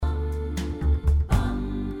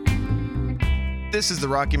This is the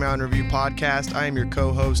Rocky Mountain Review Podcast. I am your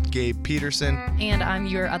co-host, Gabe Peterson. And I'm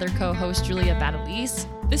your other co-host, Julia Badalise.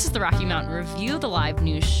 This is the Rocky Mountain Review, the live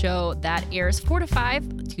news show that airs 4 to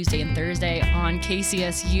 5, Tuesday and Thursday on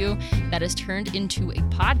KCSU that has turned into a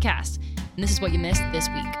podcast. And this is what you missed this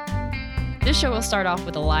week. This show will start off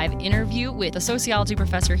with a live interview with a sociology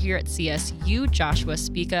professor here at CSU, Joshua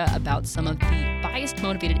Spica, about some of the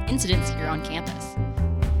bias-motivated incidents here on campus.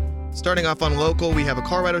 Starting off on local, we have a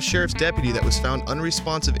Colorado Sheriff's deputy that was found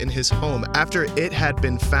unresponsive in his home after it had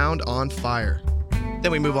been found on fire. Then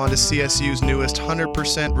we move on to CSU's newest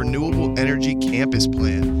 100% renewable energy campus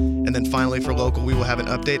plan. And then finally for local, we will have an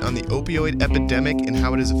update on the opioid epidemic and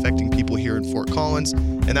how it is affecting people here in Fort Collins.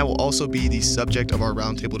 And that will also be the subject of our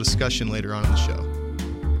roundtable discussion later on in the show.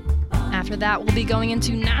 After that, we'll be going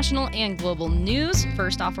into national and global news.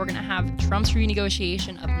 First off, we're going to have Trump's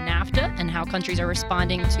renegotiation of NAFTA and how countries are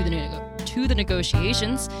responding to the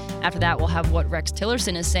negotiations. After that, we'll have what Rex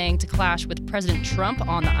Tillerson is saying to clash with President Trump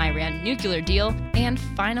on the Iran nuclear deal. And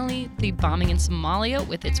finally, the bombing in Somalia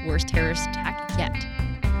with its worst terrorist attack yet.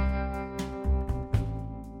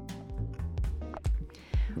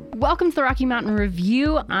 Welcome to the Rocky Mountain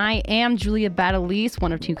Review. I am Julia Badalise,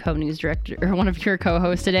 one of your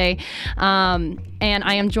co-hosts today. And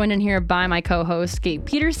I am joined in here by my co-host, Gabe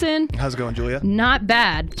Peterson. How's it going, Julia? Not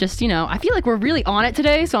bad. Just, I feel like we're really on it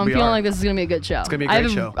today, so I'm feeling like this is going to be a good show. It's going to be a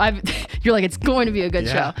great show. You're like, it's going to be a good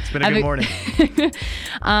show. It's been a good morning.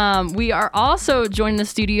 We are also joined in the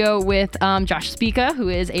studio with Josh Spica, who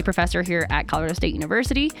is a professor here at Colorado State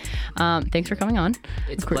University. Thanks for coming on.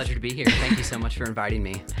 It's a pleasure to be here. Thank you so much for inviting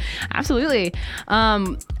me. Absolutely.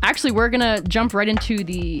 Actually, we're going to jump right into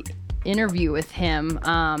the interview with him.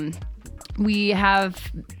 We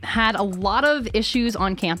have had a lot of issues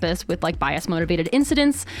on campus with bias motivated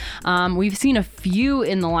incidents. We've seen a few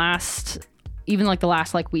in the last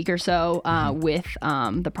week or so with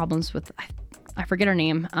the problems with, I forget her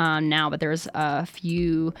name now, but there's a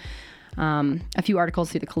few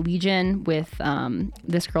articles through the Collegian with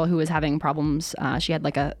this girl who was having problems. She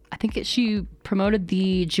had she promoted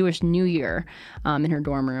the Jewish New Year in her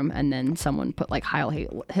dorm room, and then someone put Heil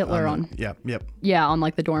Hitler on. Yeah, on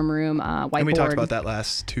the dorm room whiteboard. And we talked about that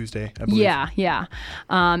last Tuesday, I believe. Yeah.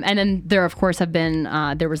 And then there, of course, have been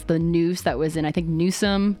there was the noose that was in, I think,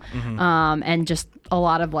 Newsom, and just a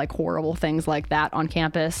lot of horrible things like that on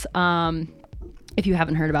campus. If you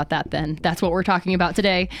haven't heard about that, then that's what we're talking about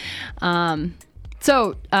today.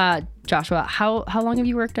 So, Joshua, how long have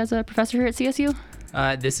you worked as a professor here at CSU?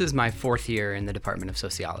 This is my 4th year in the Department of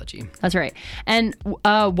Sociology. That's right. And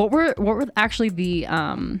what were actually the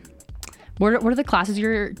what are the classes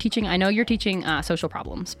you're teaching? I know you're teaching social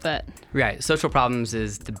problems, but right. Social problems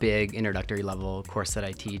is the big introductory level course that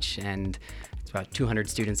I teach, and it's about 200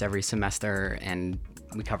 students every semester, and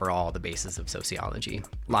we cover all the bases of sociology.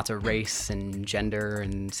 Lots of race and gender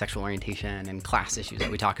and sexual orientation and class issues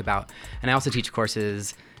that we talk about. And I also teach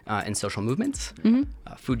courses in social movements,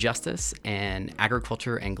 food justice, and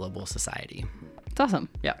agriculture and global society. It's awesome.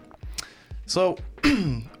 Yeah. So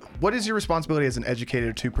what is your responsibility as an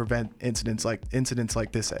educator to prevent incidents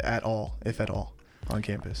like this at all, if at all, on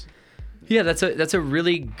campus? Yeah, that's a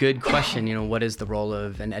really good question. What is the role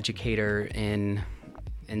of an educator in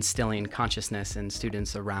instilling consciousness in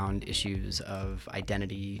students around issues of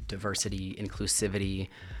identity, diversity, inclusivity?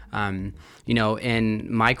 In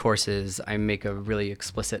my courses, I make a really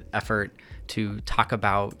explicit effort to talk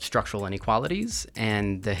about structural inequalities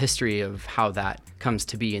and the history of how that comes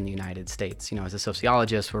to be in the United States. As a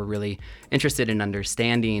sociologist, we're really interested in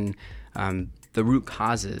understanding the root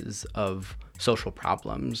causes of social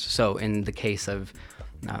problems. So in the case of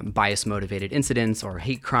bias-motivated incidents or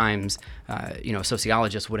hate crimes,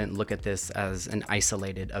 sociologists wouldn't look at this as an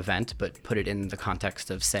isolated event, but put it in the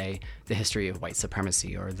context of, say, the history of white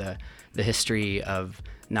supremacy or the history of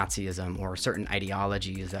Nazism or certain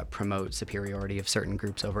ideologies that promote superiority of certain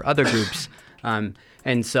groups over other groups.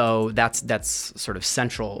 And so that's sort of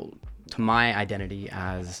central to my identity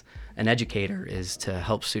as an educator, is to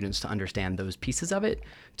help students to understand those pieces of it,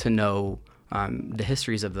 to know the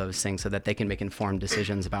histories of those things so that they can make informed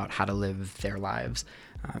decisions about how to live their lives.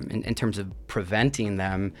 In terms of preventing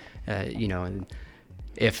them,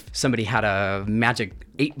 if somebody had a magic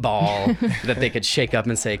 8-ball that they could shake up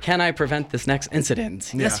and say, can I prevent this next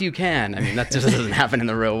incident? Yeah. Yes, you can. That just doesn't happen in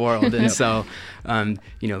the real world. And so,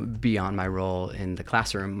 beyond my role in the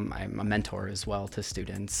classroom, I'm a mentor as well to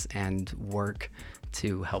students and work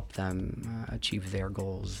to help them achieve their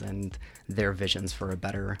goals and their visions for a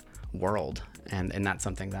better world. And that's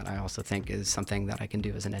something that I also think is something that I can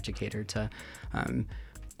do as an educator to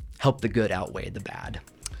help the good outweigh the bad.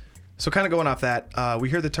 So kind of going off that, we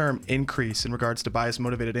hear the term increase in regards to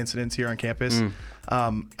bias-motivated incidents here on campus.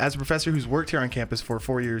 As a professor who's worked here on campus for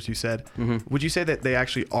 4 years, you said, would you say that they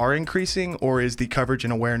actually are increasing, or is the coverage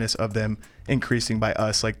and awareness of them increasing by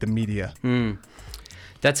us, like the media?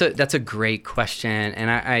 That's a great question, and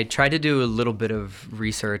I tried to do a little bit of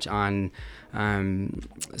research on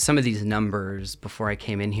some of these numbers before I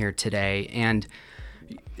came in here today, and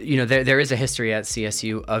there is a history at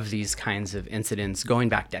CSU of these kinds of incidents going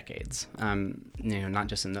back decades. Not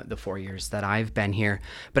just in the 4 years that I've been here,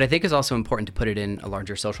 but I think it's also important to put it in a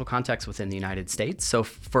larger social context within the United States. So,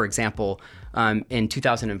 for example, in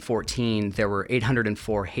 2014, there were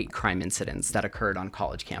 804 hate crime incidents that occurred on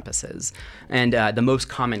college campuses, and the most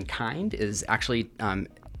common kind is actually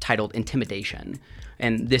titled intimidation,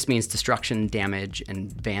 and this means destruction, damage,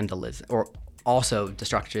 and vandalism, or also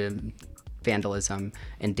destruction, vandalism,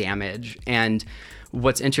 and damage. And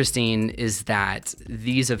what's interesting is that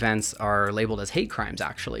these events are labeled as hate crimes,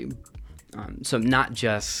 actually. So not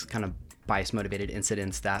just kind of bias-motivated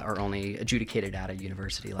incidents that are only adjudicated at a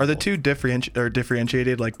university level. Are the two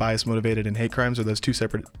differentiated, like bias-motivated and hate crimes? Are those two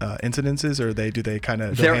separate incidences, or do they kind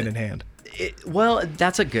of go hand in hand? Well,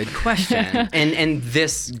 that's a good question, and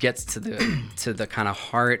this gets to the kind of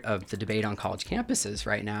heart of the debate on college campuses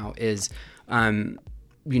right now. Is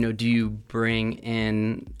do you bring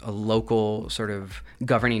in a local sort of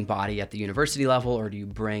governing body at the university level, or do you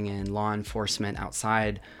bring in law enforcement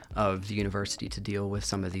outside of the university to deal with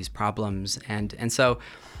some of these problems? And so,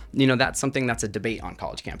 that's something that's a debate on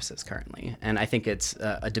college campuses currently. And I think it's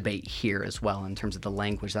a debate here as well in terms of the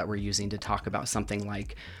language that we're using to talk about something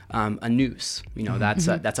like a noose. That's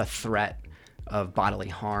a threat of bodily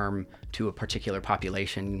harm to a particular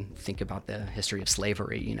population. Think about the history of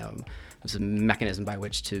slavery. It was a mechanism by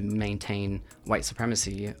which to maintain white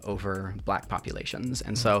supremacy over black populations.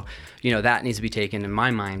 And so, that needs to be taken, in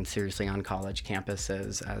my mind, seriously on college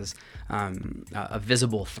campuses as a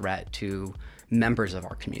visible threat to members of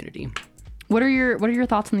our community. What are your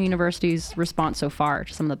thoughts on the university's response so far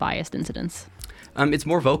to some of the biased incidents? It's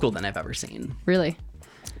more vocal than I've ever seen. Really?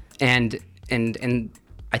 And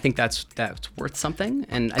I think that's worth something.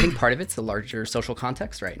 And I think part of it's the larger social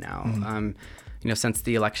context right now. Since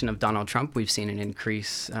the election of Donald Trump, we've seen an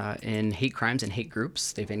increase in hate crimes and hate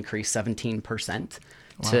groups. They've increased 17%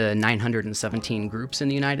 to 917 groups in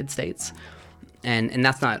the United States. And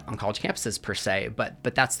that's not on college campuses per se,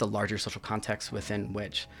 but that's the larger social context within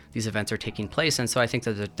which these events are taking place. And so I think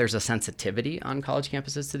that there's a sensitivity on college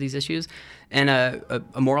campuses to these issues and a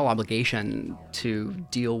moral obligation to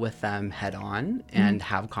deal with them head on and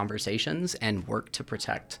have conversations and work to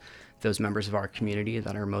protect those members of our community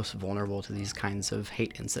that are most vulnerable to these kinds of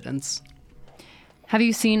hate incidents. Have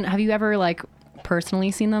you ever personally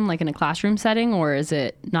seen them in a classroom setting, or is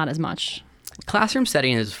it not as much? Classroom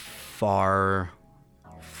setting is far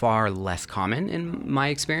less common in my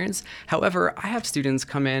experience. However, I have students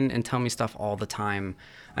come in and tell me stuff all the time.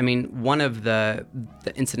 I mean, one of the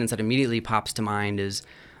incidents that immediately pops to mind is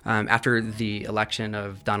after the election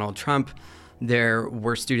of Donald Trump, there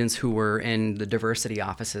were students who were in the diversity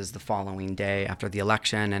offices the following day after the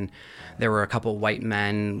election, and there were a couple white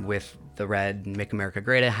men with the red "Make America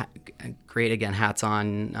Great Again" hats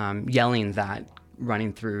on, yelling that,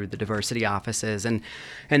 running through the diversity offices, and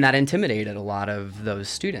that intimidated a lot of those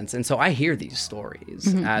students. And so I hear these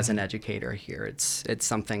stories as an educator here. It's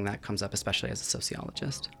something that comes up, especially as a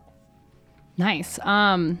sociologist. Nice.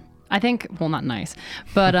 I think, well, not nice,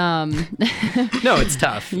 but no, it's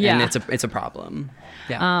tough. Yeah. And it's a problem.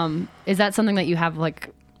 Yeah. Is that something that you have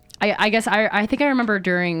I guess I think I remember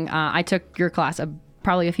during I took your class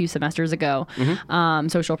probably a few semesters ago,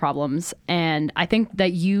 social problems, and I think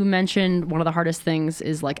that you mentioned one of the hardest things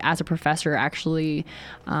is as a professor actually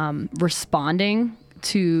responding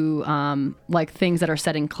to things that are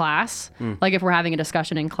said in class. If we're having a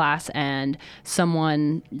discussion in class and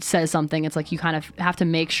someone says something, it's you kind of have to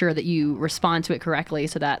make sure that you respond to it correctly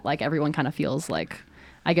so that everyone kind of feels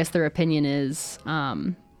I guess their opinion is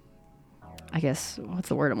I guess, what's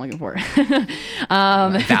the word I'm looking for?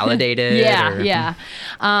 Validated. Yeah.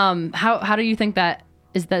 How do you think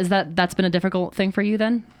that's been a difficult thing for you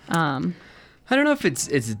then? I don't know if it's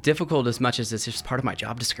difficult as much as it's just part of my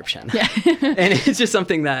job description. Yeah. And it's just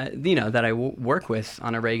something that, that I work with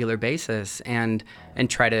on a regular basis and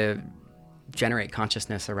try to generate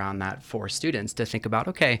consciousness around that for students to think about,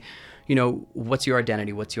 okay, what's your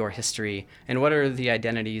identity? What's your history? And what are the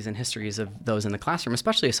identities and histories of those in the classroom,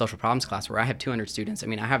 especially a social problems class where I have 200 students. I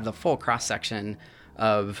mean, I have the full cross-section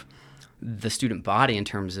of the student body in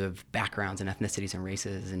terms of backgrounds and ethnicities and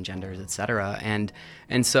races and genders, et cetera. And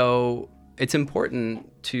so it's important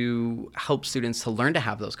to help students to learn to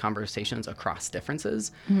have those conversations across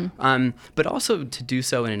differences, but also to do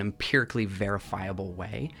so in an empirically verifiable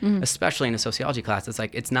way, especially in a sociology class. It's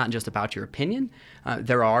like, it's not just about your opinion.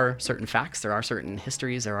 There are certain facts, there are certain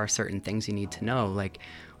histories, there are certain things you need to know, like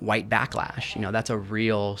white backlash. That's a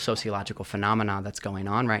real sociological phenomena that's going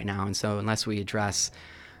on right now. And so unless we address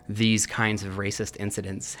these kinds of racist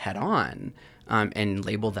incidents head on, and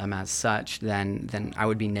label them as such, then I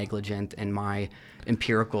would be negligent in my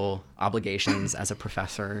empirical obligations as a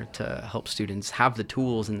professor to help students have the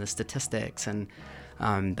tools and the statistics and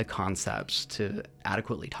the concepts to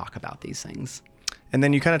adequately talk about these things. And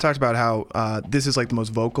then you kind of talked about how this is like the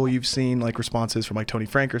most vocal you've seen, like responses from like Tony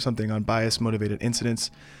Frank or something on bias-motivated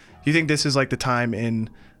incidents. Do you think this is like the time in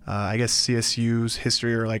I guess CSU's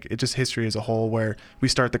history, or like just history as a whole, where we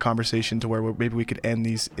start the conversation to where maybe we could end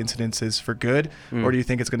these incidences for good? Or do you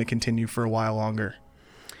think it's going to continue for a while longer?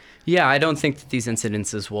 Yeah, I don't think that these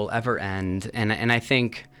incidences will ever end. And I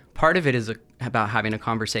think part of it is about having a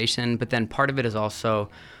conversation, but then part of it is also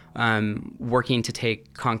working to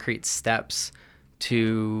take concrete steps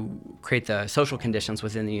to create the social conditions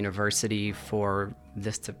within the university for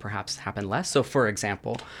this to perhaps happen less. So for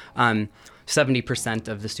example, 70%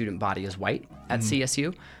 of the student body is white at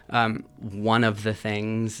CSU. One of the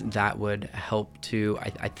things that would help to,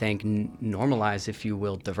 I think, normalize, if you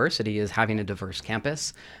will, diversity is having a diverse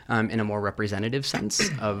campus in a more representative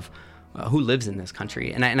sense of who lives in this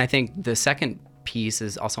country. And I think the second piece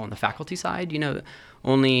is also on the faculty side.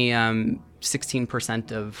 Only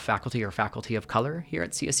 16% of faculty are faculty of color here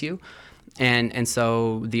at CSU. And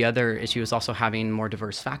so the other issue is also having more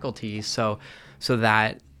diverse faculty so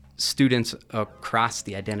that students across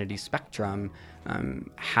the identity spectrum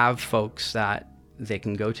have folks that they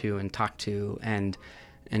can go to and talk to and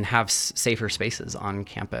have safer spaces on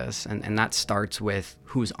campus. And that starts with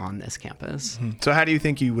who's on this campus. So how do you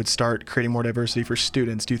think you would start creating more diversity for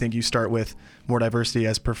students? Do you think you start with more diversity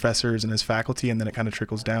as professors and as faculty, and then it kind of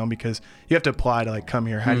trickles down because you have to apply to like come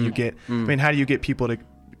here? How do you get, how do you get people to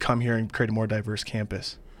come here and create a more diverse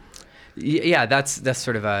campus? Yeah, that's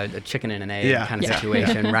sort of a chicken and an egg kind of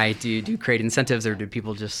situation, right? Do you create incentives, or do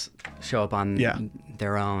people just show up on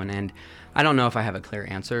their own? And I don't know if I have a clear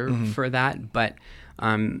answer for that, but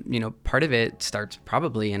part of it starts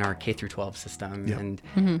probably in our K through 12 system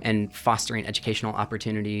and fostering educational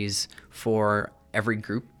opportunities for every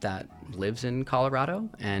group that lives in Colorado,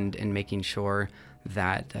 and making sure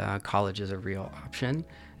that college is a real option.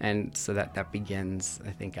 And so that begins,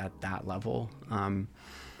 I think, at that level.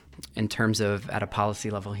 In terms of at a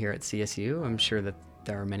policy level here at CSU, I'm sure that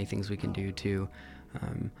there are many things we can do to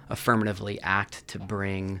affirmatively act to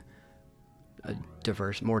bring a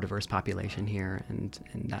more diverse population here, and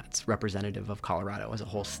that's representative of Colorado as a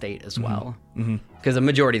whole state as well. Because a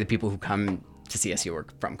majority of the people who come to CSU are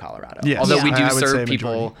from Colorado. Yes. Although we do I would serve say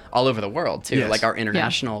people all over the world too. Yes. Like our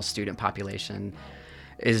international student population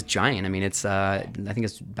is giant. I mean, it's I think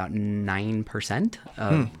it's about 9%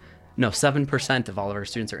 of 7% of all of our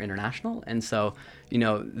students are international. And so,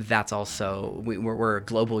 that's also, we're a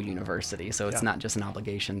global university. So it's not just an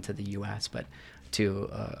obligation to the U.S., but to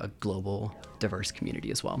a global, diverse community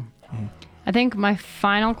as well. I think my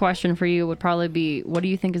final question for you would probably be, what do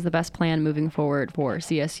you think is the best plan moving forward for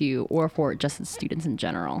CSU or for just students in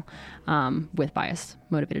general with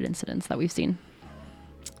bias-motivated incidents that we've seen?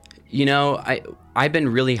 I've been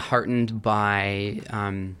really heartened by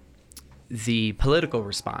the political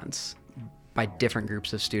response by different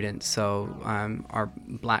groups of students. So our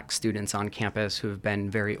Black students on campus who have been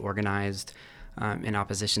very organized in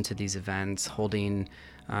opposition to these events, holding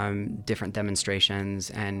different demonstrations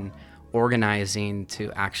and organizing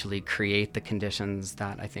to actually create the conditions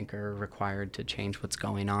that I think are required to change what's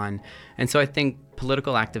going on. And so I think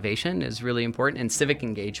political activation is really important, and civic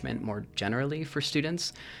engagement more generally for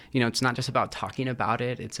students. It's not just about talking about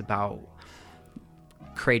it, it's about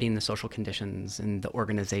creating the social conditions and the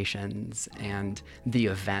organizations and the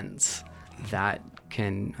events that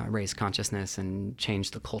can raise consciousnss and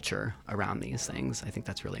change the culture around these things. I think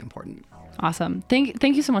that's really important. Awesome. Thank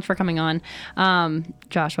you so much for coming on,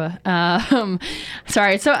 Joshua.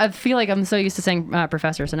 Sorry, so I feel like I'm so used to saying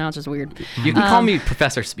professor, so now it's just weird. You can call me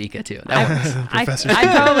Professor Speaka too. That works. I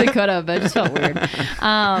probably could have, but it just felt weird.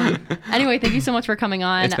 Anyway, thank you so much for coming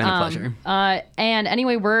on. It's been a pleasure. And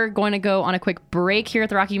anyway, we're going to go on a quick break here at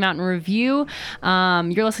the Rocky Mountain Review.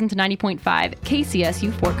 You're listening to 90.5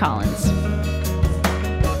 KCSU Fort Collins.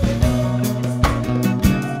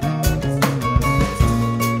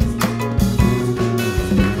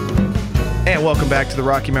 And And welcome back to the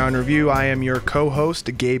Rocky Mountain Review. I am your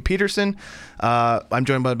co-host, Gabe Peterson. I'm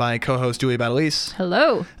joined by my co-host, Julia Badalise.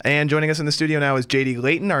 Hello. And joining us in the studio now is JD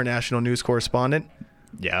Layton, our national news correspondent.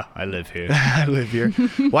 Yeah, I live here. I live here.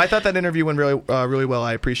 Well, I thought that interview went really well.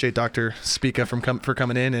 I appreciate Dr. Spica for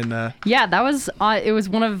coming in. And yeah, that was it was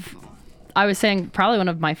one of, I was saying, probably one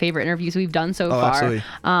of my favorite interviews we've done so far.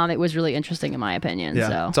 Absolutely. It was really interesting in my opinion. Yeah,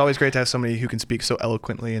 so. It's always great to have somebody who can speak so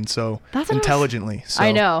eloquently and so That's what intelligently. So.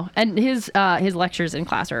 I know. And his lectures in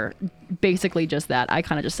class are basically just that. I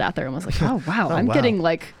kind of just sat there and was like, oh, wow, I'm getting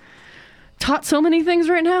like taught so many things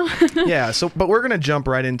right now. Yeah, but we're going to jump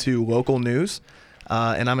right into local news.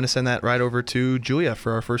 And I'm going to send that right over to Julia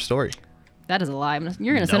for our first story. That is a lie.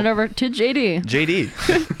 You're going to send it over to JD.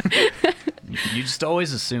 JD. You just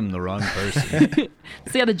always assume the wrong person.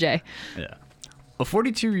 It's the other J. Yeah. A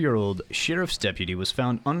 42-year-old sheriff's deputy was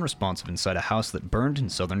found unresponsive inside a house that burned in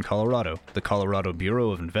southern Colorado. The Colorado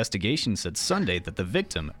Bureau of Investigation said Sunday that the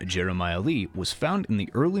victim, Jeremiah Lee, was found in the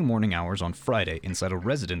early morning hours on Friday inside a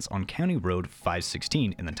residence on County Road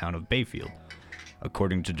 516 in the town of Bayfield.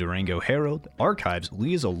 According to Durango Herald Archives,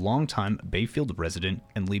 Lee is a longtime Bayfield resident,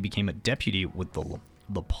 and Lee became a deputy with the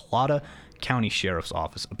La Plata County Sheriff's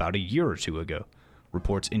Office about a year or two ago.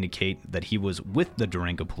 Reports indicate that he was with the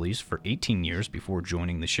Durango Police for 18 years before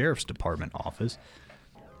joining the Sheriff's Department office.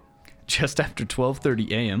 Just after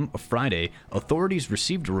 12:30 a.m. of Friday, authorities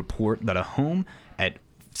received a report that a home at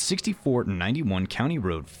 6491 County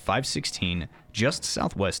Road 516, just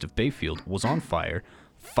southwest of Bayfield, was on fire.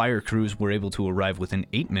 Fire crews were able to arrive within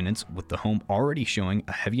 8 minutes, with the home already showing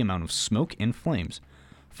a heavy amount of smoke and flames.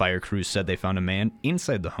 Fire crews said they found a man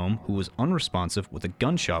inside the home who was unresponsive with a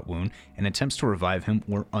gunshot wound, and attempts to revive him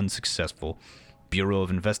were unsuccessful. Bureau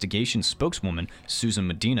of Investigation spokeswoman Susan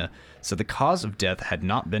Medina said the cause of death had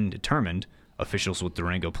not been determined. Officials with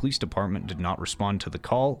Durango Police Department did not respond to the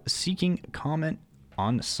call, seeking comment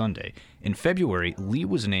on Sunday. In February, Lee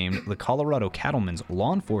was named the Colorado Cattlemen's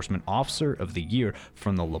Law Enforcement Officer of the Year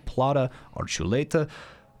from the La Plata Archuleta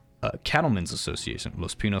Cattlemen's Association.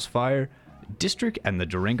 Los Pinos Fire District and the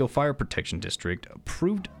Durango Fire Protection District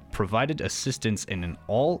provided assistance, and in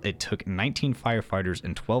all, it took 19 firefighters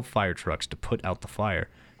and 12 fire trucks to put out the fire.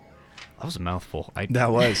 That was a mouthful.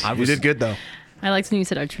 You did good, though. I liked when you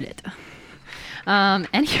said Archuleta.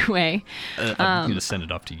 Anyway. I'm going to send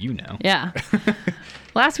it off to you now. Yeah.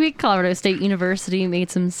 Last week, Colorado State University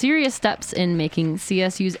made some serious steps in making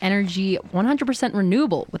CSU's energy 100%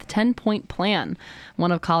 renewable with a 10-point plan.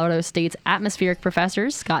 One of Colorado State's atmospheric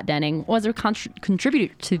professors, Scott Denning, was a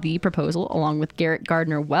contributor to the proposal, along with Garrett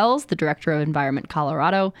Gardner-Wells, the director of Environment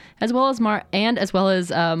Colorado, as well as Mara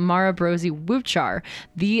Brozy Wuchar,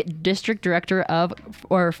 the district director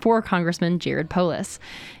for Congressman Jared Polis.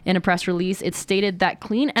 In a press release, it stated that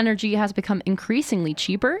clean energy has become increasingly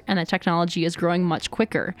cheaper and that technology is growing much quicker.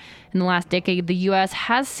 In the last decade, the U.S.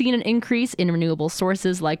 has seen an increase in renewable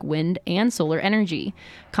sources like wind and solar energy.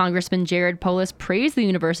 Congressman Jared Polis praised the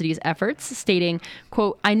university's efforts, stating,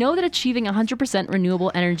 quote, "I know that achieving 100%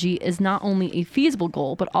 renewable energy is not only a feasible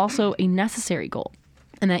goal, but also a necessary goal,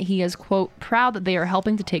 and that he is, quote, proud that they are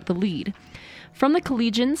helping to take the lead." From the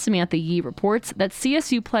Collegian, Samantha Yee reports that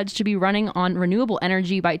CSU pledged to be running on renewable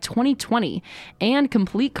energy by 2020 and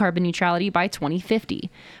complete carbon neutrality by 2050.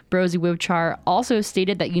 Brozy Wuchar also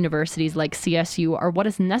stated that universities like CSU are what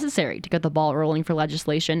is necessary to get the ball rolling for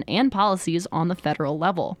legislation and policies on the federal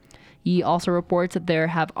level. Yee also reports that there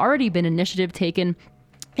have already been initiatives taken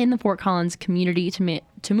in the Fort Collins community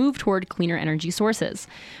to move toward cleaner energy sources.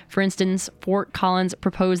 For instance, Fort Collins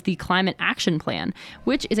proposed the Climate Action Plan,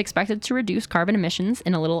 which is expected to reduce carbon emissions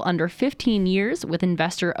in a little under 15 years, with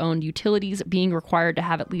investor-owned utilities being required to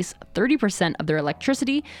have at least 30% of their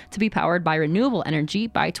electricity to be powered by renewable energy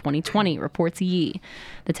by 2020, reports Yee.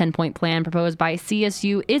 The 10-point plan proposed by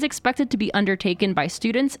CSU is expected to be undertaken by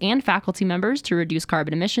students and faculty members to reduce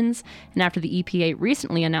carbon emissions, and after the EPA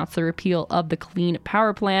recently announced the repeal of the Clean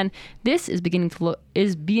Power Plan, this is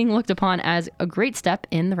being looked upon as a great step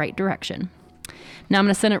in the right direction. Now I'm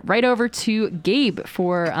going to send it right over to Gabe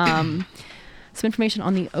for some information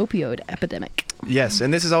on the opioid epidemic. Yes,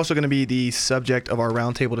 and this is also going to be the subject of our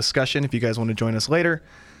roundtable discussion if you guys want to join us later.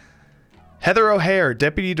 Heather O'Hare,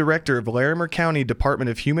 Deputy Director of Larimer County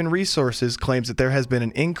Department of Human Resources, claims that there has been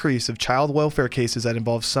an increase of child welfare cases that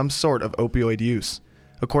involve some sort of opioid use.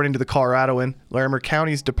 According to the Coloradoan, Larimer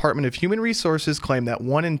County's Department of Human Resources claim that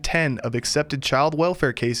 1 in 10 of accepted child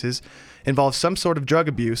welfare cases involve some sort of drug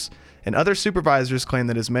abuse, and other supervisors claim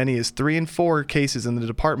that as many as 3 in 4 cases in the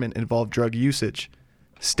department involve drug usage.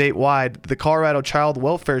 Statewide, the Colorado Child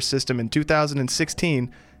Welfare System in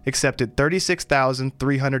 2016 accepted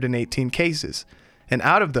 36,318 cases, and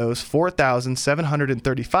out of those,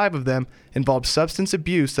 4,735 of them involved substance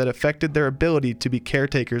abuse that affected their ability to be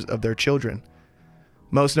caretakers of their children.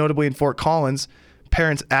 Most notably in Fort Collins,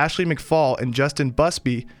 parents Ashley McFall and Justin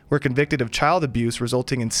Busby were convicted of child abuse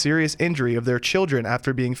resulting in serious injury of their children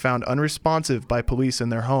after being found unresponsive by police in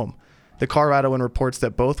their home. The Coloradoan reports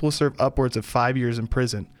that both will serve upwards of 5 years in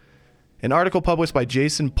prison. An article published by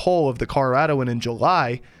Jason Pohl of the Coloradoan in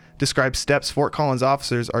July describes steps Fort Collins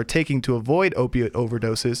officers are taking to avoid opiate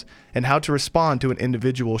overdoses and how to respond to an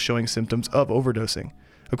individual showing symptoms of overdosing.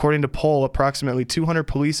 According to Pohl, approximately 200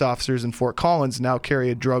 police officers in Fort Collins now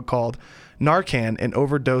carry a drug called Narcan, an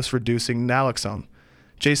overdose-reducing naloxone.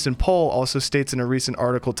 Jason Pohl also states in a recent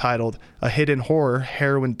article titled "A Hidden Horror: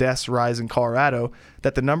 Heroin Deaths Rise in Colorado"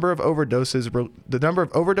 that the number of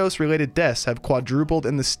overdose-related deaths have quadrupled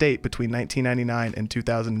in the state between 1999 and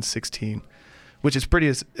 2016, which is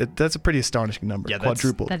that's a pretty astonishing number. Yeah,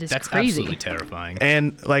 quadrupled. That's That's crazy. absolutely terrifying.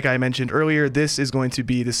 And like I mentioned earlier, this is going to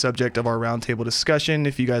be the subject of our roundtable discussion.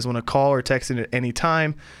 If you guys want to call or text in at any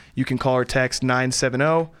time, you can call or text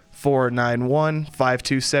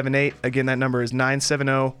 970-491-5278. Again, that number is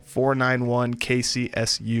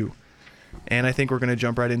 970-491-KCSU. And I think we're going to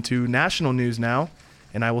jump right into national news now,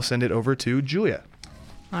 and I will send it over to Julia.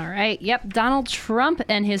 All right. Yep. Donald Trump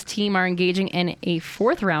and his team are engaging in a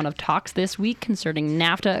fourth round of talks this week concerning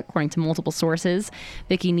NAFTA, according to multiple sources.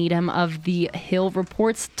 Vicki Needham of The Hill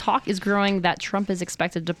reports talk is growing that Trump is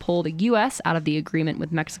expected to pull the U.S. out of the agreement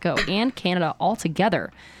with Mexico and Canada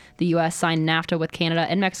altogether. The U.S. signed NAFTA with Canada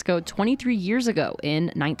and Mexico 23 years ago in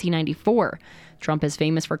 1994. Trump is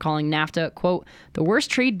famous for calling NAFTA, quote, the worst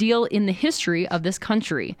trade deal in the history of this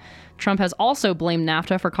country. Trump has also blamed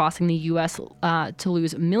NAFTA for causing the U.S. To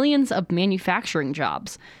lose millions of manufacturing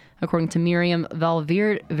jobs. According to Miriam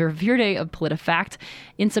Valverde of PolitiFact,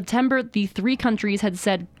 in September, the three countries had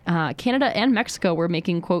said Canada and Mexico were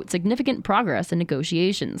making, quote, significant progress in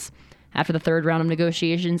negotiations. After the third round of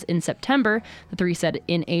negotiations in September, the three said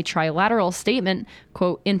in a trilateral statement,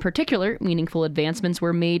 quote, in particular, meaningful advancements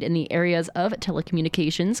were made in the areas of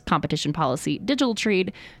telecommunications, competition policy, digital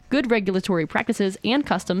trade, good regulatory practices, and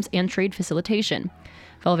customs and trade facilitation.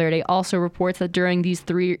 Valverde also reports that during these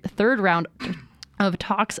third round of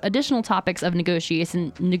talks, additional topics of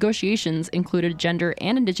negotiations included gender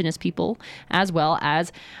and indigenous people, as well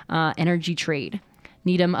as energy trade.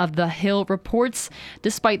 Needham of The Hill reports,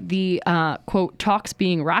 despite the, quote, talks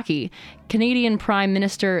being rocky, Canadian Prime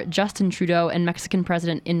Minister Justin Trudeau and Mexican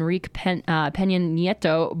President Enrique Peña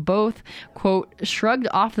Nieto both, quote, shrugged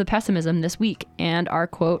off the pessimism this week and are,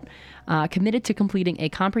 quote, committed to completing a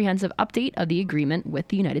comprehensive update of the agreement with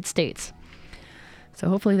the United States. So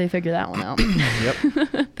hopefully they figure that one out. Yep.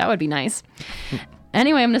 That would be nice.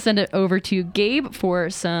 Anyway, I'm going to send it over to Gabe for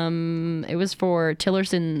it was for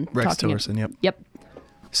Tillerson. Rex Tillerson, yep. Yep.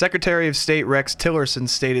 Secretary of State Rex Tillerson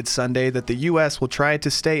stated Sunday that the U.S. will try to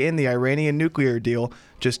stay in the Iranian nuclear deal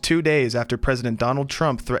just 2 days after President Donald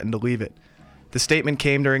Trump threatened to leave it. The statement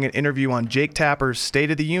came during an interview on Jake Tapper's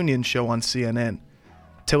State of the Union show on CNN.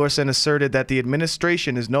 Tillerson asserted that the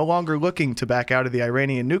administration is no longer looking to back out of the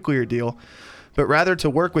Iranian nuclear deal, but rather to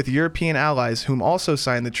work with European allies whom also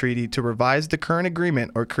signed the treaty to revise the current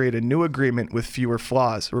agreement or create a new agreement with fewer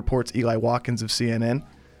flaws, reports Eli Watkins of CNN.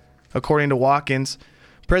 According to Watkins,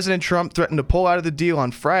 President Trump threatened to pull out of the deal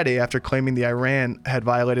on Friday after claiming the Iran had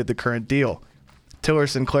violated the current deal.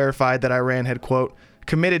 Tillerson clarified that Iran had, quote,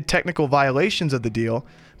 committed technical violations of the deal,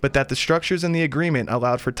 but that the structures in the agreement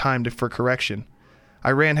allowed for time for correction.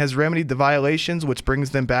 Iran has remedied the violations, which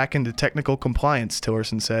brings them back into technical compliance,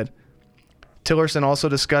 Tillerson said. Tillerson also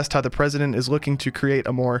discussed how the president is looking to create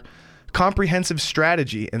a more comprehensive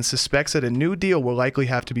strategy and suspects that a new deal will likely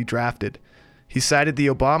have to be drafted. He cited the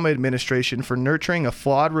Obama administration for nurturing a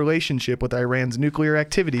flawed relationship with Iran's nuclear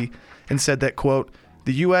activity and said that, quote,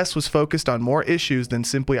 the U.S. was focused on more issues than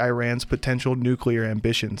simply Iran's potential nuclear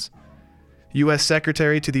ambitions. U.S.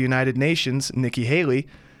 Secretary to the United Nations, Nikki Haley,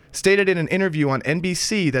 stated in an interview on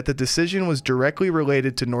NBC that the decision was directly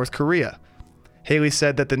related to North Korea. Haley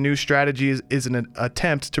said that the new strategy is an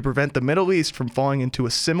attempt to prevent the Middle East from falling into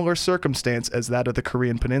a similar circumstance as that of the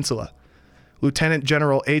Korean Peninsula. Lieutenant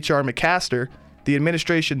General H.R. McMaster, the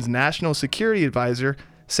administration's national security advisor,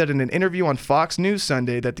 said in an interview on Fox News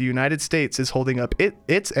Sunday that the United States is holding up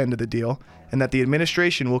its end of the deal and that the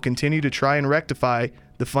administration will continue to try and rectify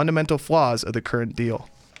the fundamental flaws of the current deal.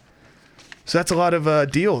 So that's a lot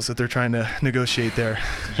of deals that they're trying to negotiate there.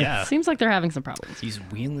 Yeah. Seems like they're having some problems. He's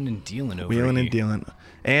wheeling and dealing over Wheeling here. and dealing.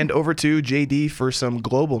 And over to JD for some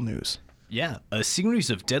global news. Yeah, a series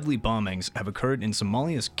of deadly bombings have occurred in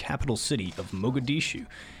Somalia's capital city of Mogadishu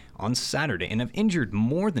on Saturday and have injured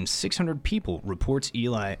more than 600 people, reports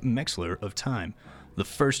Eli Mexler of Time. The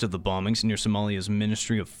first of the bombings near Somalia's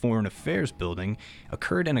Ministry of Foreign Affairs building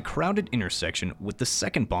occurred in a crowded intersection, with the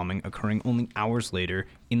second bombing occurring only hours later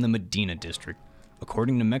in the Medina district.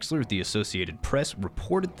 According to Mexler, the Associated Press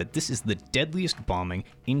reported that this is the deadliest bombing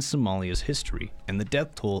in Somalia's history, and the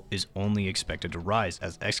death toll is only expected to rise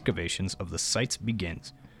as excavations of the sites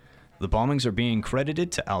begins. The bombings are being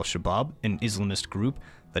credited to Al-Shabaab, an Islamist group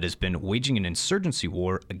that has been waging an insurgency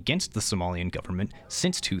war against the Somalian government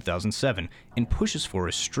since 2007 and pushes for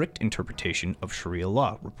a strict interpretation of Sharia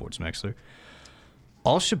law, reports Mexler.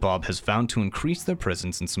 Al-Shabaab has vowed to increase their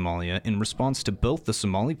presence in Somalia in response to both the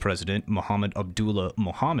Somali president, Mohammed Abdullah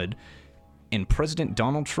Mohammed, and President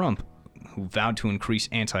Donald Trump, who vowed to increase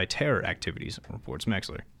anti-terror activities, reports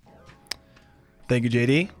Mexler. Thank you,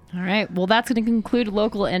 JD. All right. Well, that's going to conclude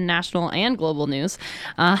local and national and global news.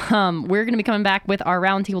 We're going to be coming back with our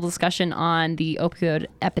roundtable discussion on the opioid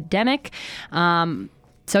epidemic.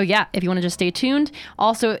 So yeah, if you want to just stay tuned.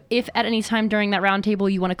 Also, if at any time during that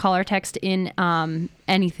roundtable you want to call or text in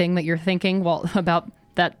anything that you're thinking about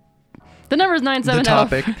that. The number is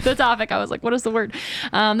 970. The topic. I was like, what is the word?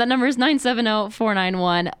 That number is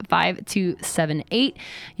 970-491-5278.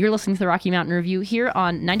 You're listening to the Rocky Mountain Review here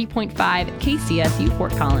on 90.5 KCSU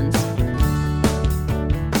Fort Collins.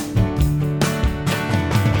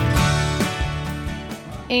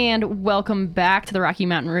 And welcome back to the Rocky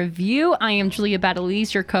Mountain Review. I am Julia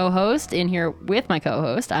Badalise, your co-host, in here with my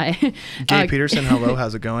co-host. Gabe Peterson, hello,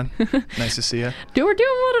 how's it going? Nice to see you. We're doing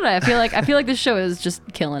well today. I feel like this show is just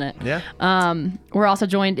killing it. Yeah. We're also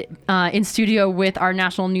joined in studio with our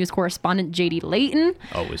national news correspondent, JD Layton.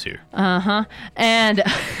 Always here. And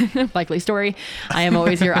likely story. I am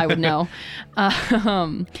always here. I would know.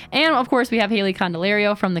 And of course, we have Haley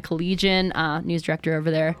Condelario from the Collegian, news director over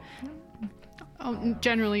there. Oh,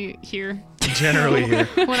 generally here. Generally here.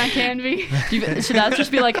 When I can be. Should that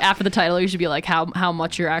just be like after the title? You should be like how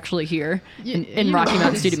much you're actually here in Rocky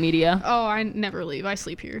Mountain Student Media. Oh, I never leave. I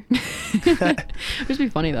sleep here. It would be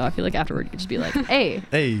funny though. I feel like afterward you could just be like,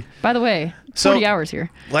 hey. By the way, 40 hours here.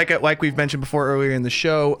 Like we've mentioned before earlier in the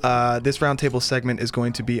show, this roundtable segment is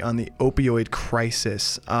going to be on the opioid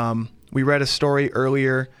crisis. We read a story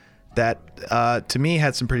earlier that to me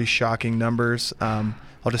had some pretty shocking numbers.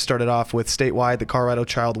 I'll just start it off with statewide. The Colorado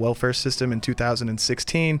Child Welfare System in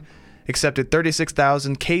 2016 accepted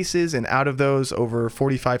 36,000 cases, and out of those, over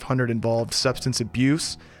 4,500 involved substance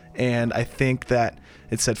abuse. And I think that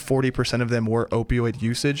it said 40% of them were opioid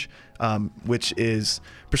usage, which is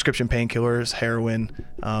prescription painkillers, heroin,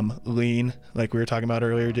 lean, like we were talking about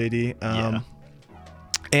earlier, JD.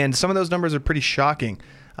 And some of those numbers are pretty shocking.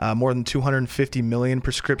 More than 250 million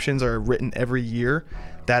prescriptions are written every year.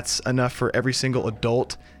 That's enough for every single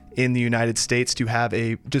adult in the United States to have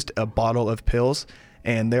just a bottle of pills.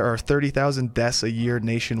 And there are 30,000 deaths a year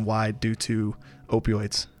nationwide due to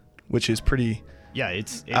opioids, which is pretty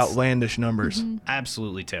it's outlandish numbers.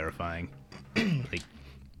 Absolutely terrifying.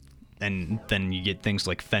 And then you get things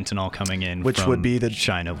like fentanyl coming in, which from would be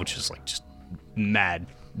China, which is like just mad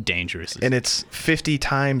dangerous. And it's 50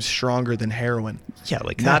 times stronger than heroin. Yeah,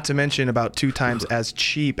 like not to mention about 2 times as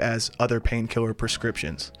cheap as other painkiller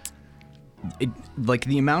prescriptions. Like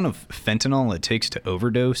the amount of fentanyl it takes to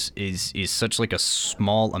overdose is such like a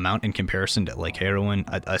small amount in comparison to like heroin.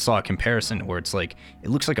 I saw a comparison where it's like it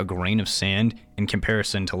looks like a grain of sand in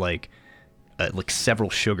comparison to like several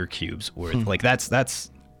sugar cubes. Where like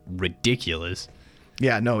that's ridiculous.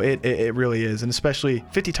 Yeah, no, it really is, and especially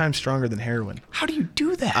 50 times stronger than heroin. How do you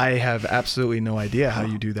do that? I have absolutely no idea how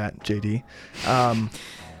you do that, JD.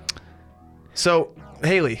 So,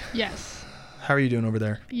 Haley. Yes. How are you doing over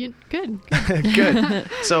there? Good. Good.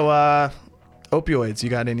 So, opioids. You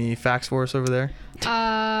got any facts for us over there?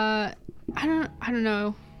 I don't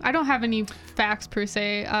know. I don't have any facts per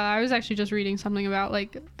se. I was actually just reading something about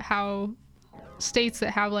like how states that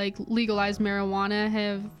have like legalized marijuana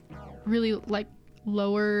have really like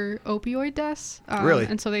lower opioid deaths. Really?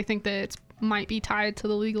 And so they think that it might be tied to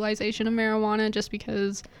the legalization of marijuana, just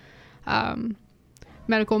because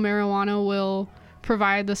medical marijuana will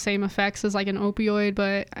provide the same effects as like an opioid,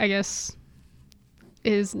 but I guess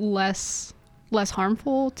is less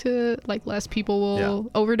harmful to like less people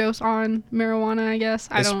will overdose on marijuana, I guess.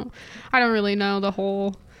 I don't really know the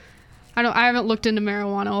whole. I haven't looked into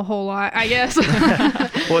marijuana a whole lot, I guess.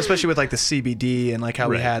 Well, especially with like the CBD and like how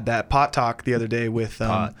we had that pot talk the other day with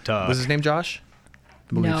was his name Josh?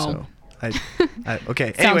 I believe so.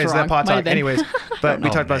 Okay. Anyways, wrong. that pot Might have talk. been. Anyways, but we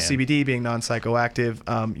talked about CBD being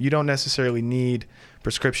non-psychoactive. You don't necessarily need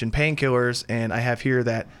prescription painkillers, and I have here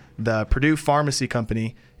that the Purdue Pharmacy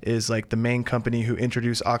Company is like the main company who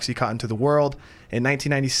introduced OxyContin to the world. In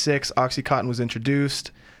 1996, OxyContin was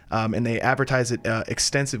introduced, and they advertised it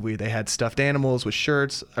extensively. They had stuffed animals with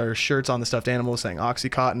shirts on the stuffed animals saying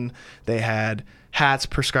OxyContin. They had hats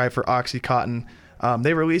prescribed for OxyContin.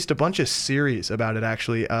 They released a bunch of series about it,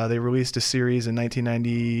 actually. They released a series in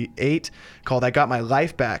 1998 called I Got My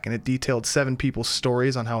Life Back, and it detailed 7 people's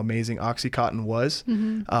stories on how amazing OxyContin was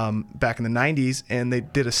back in the 90s. And they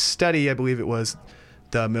did a study, I believe it was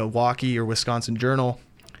the Milwaukee or Wisconsin Journal,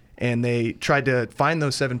 and they tried to find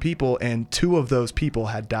those 7 people, and 2 of those people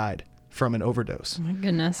had died from an overdose. Oh my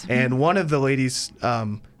goodness. And one of the ladies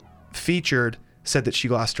featured said that she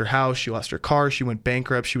lost her house, she lost her car, she went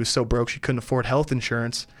bankrupt, she was so broke she couldn't afford health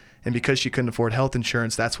insurance. And because she couldn't afford health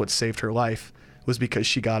insurance, that's what saved her life, was because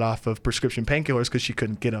she got off of prescription painkillers because she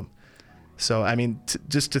couldn't get them. So, I mean,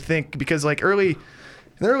 just to think, because like in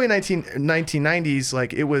the early 1990s,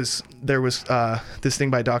 like there was this thing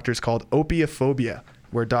by doctors called opiophobia,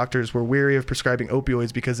 where doctors were weary of prescribing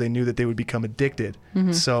opioids because they knew that they would become addicted.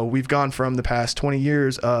 So we've gone from the past 20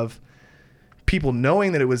 years of people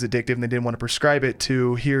knowing that it was addictive and they didn't want to prescribe it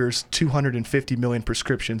to here's 250 million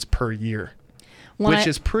prescriptions per year, which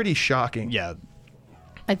is pretty shocking. Yeah.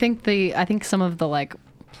 I think some of the like,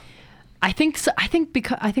 I think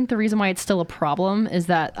the reason why it's still a problem is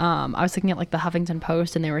that I was looking at like the Huffington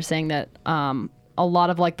Post, and they were saying that a lot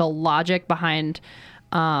of like the logic behind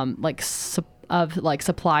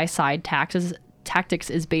supply side tactics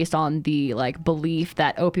is based on the like belief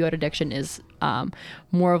that opioid addiction is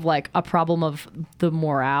more of like a problem of the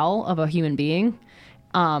morale of a human being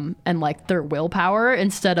and like their willpower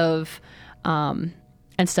instead of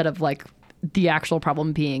like the actual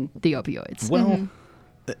problem being the opioids. Well,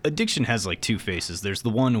 addiction has like 2 faces. There's the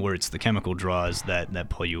one where it's the chemical draws that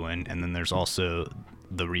pull you in, and then there's also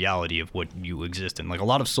the reality of what you exist in. Like a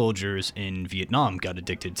lot of soldiers in Vietnam got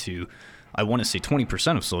addicted to, I want to say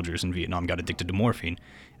 20% of soldiers in Vietnam got addicted to morphine.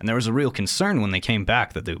 And there was a real concern when they came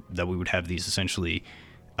back that we would have these essentially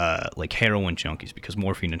like heroin junkies, because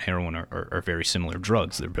morphine and heroin are very similar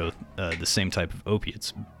drugs. They're both the same type of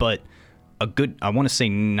opiates. But I want to say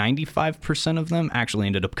 95% of them actually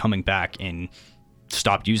ended up coming back and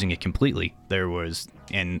stopped using it completely.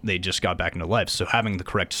 And they just got back into life. So having the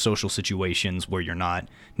correct social situations where you're not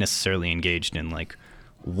necessarily engaged in like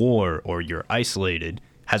war or you're isolated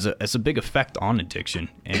has a big effect on addiction,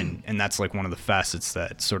 and that's like one of the facets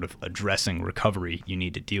that sort of addressing recovery you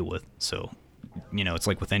need to deal with. So, it's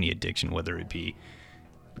like with any addiction, whether it be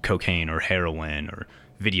cocaine or heroin or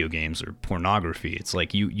video games or pornography, it's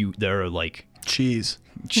like there are like cheese.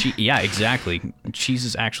 Yeah, exactly. Cheese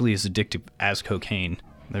is actually as addictive as cocaine.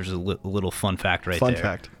 There's a little fun fact there. Fun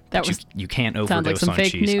fact. That was you can't overdose sounds like some on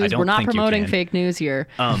fake cheese. news. I don't We're not think promoting you can. fake news here.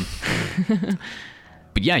 But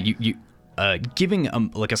yeah, you giving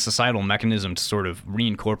like a societal mechanism to sort of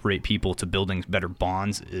reincorporate people to building better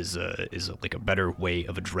bonds is like a better way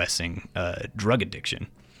of addressing drug addiction.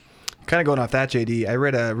 Kind of going off that, JD, I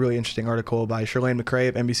read a really interesting article by Shirlane McRae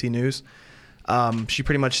of NBC News. She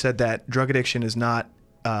pretty much said that drug addiction is not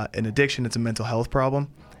an addiction, it's a mental health problem.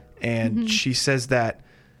 And she says that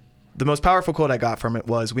the most powerful quote I got from it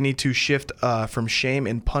was, we need to shift from shame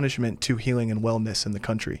and punishment to healing and wellness in the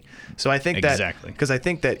country. So I think Exactly. because I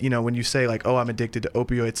think that, when you say like, oh, I'm addicted to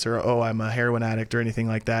opioids, or oh, I'm a heroin addict or anything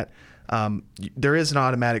like that, there is an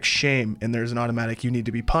automatic shame, and there's an automatic you need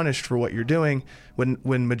to be punished for what you're doing,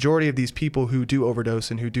 when majority of these people who do overdose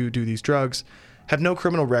and who do these drugs have no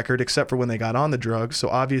criminal record except for when they got on the drug. So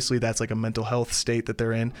obviously that's like a mental health state that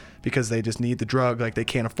they're in, because they just need the drug, like they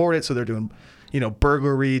can't afford it, so they're doing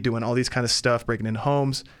burglary, doing all these kind of stuff, breaking into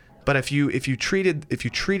homes. But if you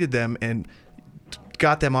treated them and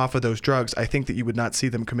got them off of those drugs, I think that you would not see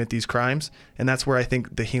them commit these crimes. And that's where I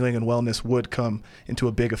think the healing and wellness would come into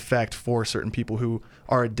a big effect for certain people who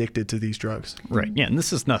are addicted to these drugs. Right. Yeah. And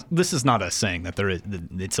this is not us saying that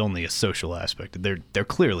it's only a social aspect. They're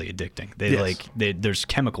clearly addicting. There's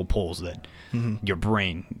chemical pulls that your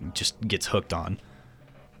brain just gets hooked on.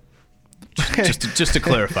 Just to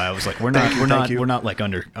clarify, I was like, we're not like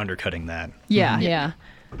undercutting that. Yeah.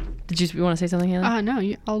 Did you want to say something, Hannah?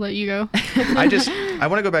 No, I'll let you go. I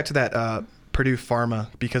want to go back to that Purdue Pharma,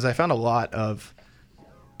 because I found a lot of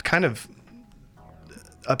kind of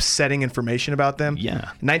upsetting information about them.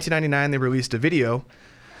 Yeah. In 1999, they released a video,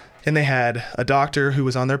 and they had a doctor who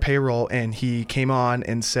was on their payroll, and he came on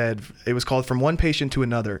and said, it was called From One Patient to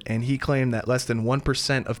Another, and he claimed that less than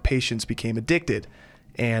 1% of patients became addicted,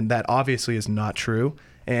 and that obviously is not true.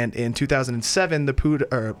 And in 2007, the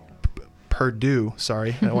Purdue,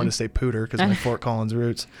 sorry, I wanted to say Pooter because of my Fort Collins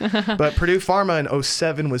roots. But Purdue Pharma in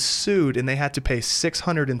 2007 was sued, and they had to pay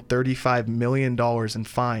 $635 million in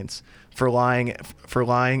fines for lying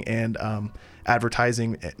and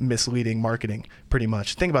advertising misleading marketing, pretty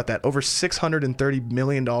much. Think about that. Over $630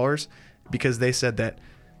 million because they said that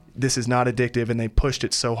this is not addictive and they pushed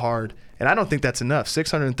it so hard. And I don't think that's enough.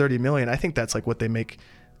 $630 million, I think that's like what they make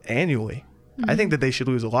annually. I think that they should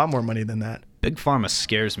lose a lot more money than that. Big Pharma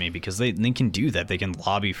scares me because they can do that. They can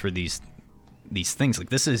lobby for these things. Like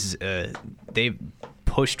this is they've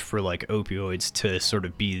pushed for like opioids to sort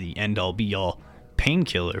of be the end all be all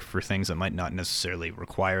painkiller for things that might not necessarily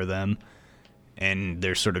require them, and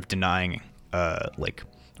they're sort of denying like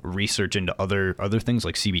research into other things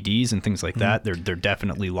like CBDs and things like that. They're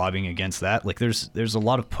definitely lobbying against that. Like there's a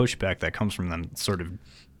lot of pushback that comes from them. Sort of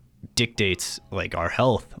dictates like our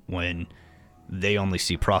health when they only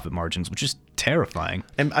see profit margins, which is terrifying.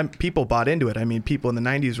 And people bought into it. I mean, people in the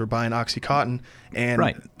 90s were buying OxyContin, and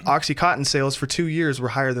OxyContin sales for 2 years were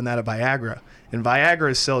higher than that of Viagra. And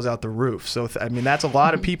Viagra sells out the roof. So, I mean, that's a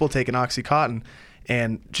lot of people taking OxyContin.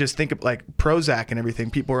 And just think of like Prozac and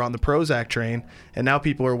everything. People are on the Prozac train, and now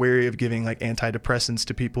people are wary of giving like antidepressants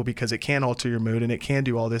to people because it can alter your mood and it can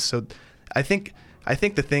do all this. So I think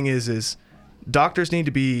the thing is doctors need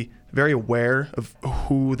to be very aware of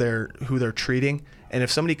who they're treating. And if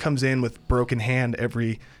somebody comes in with broken hand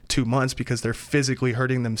every 2 months because they're physically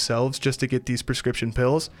hurting themselves just to get these prescription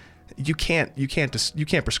pills, you can't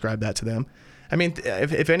prescribe that to them. I mean,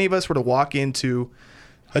 if any of us were to walk into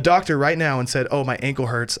a doctor right now and said, "Oh, my ankle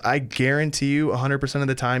hurts," I guarantee you 100% of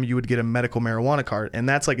the time you would get a medical marijuana card. And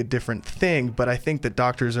that's like a different thing. But I think that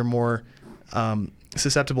doctors are more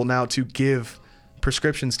susceptible now to give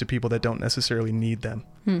prescriptions to people that don't necessarily need them.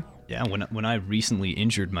 Yeah, when I recently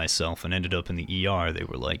injured myself and ended up in the ER, they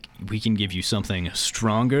were like, "We can give you something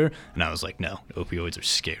stronger," and I was like, "No, opioids are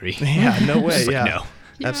scary." Yeah, no way. Like, yeah, no,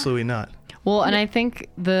 absolutely not. Well, and I think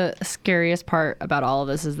the scariest part about all of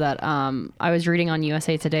this is that I was reading on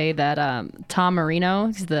USA Today that Tom Marino,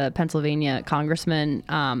 he's the Pennsylvania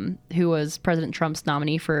congressman who was President Trump's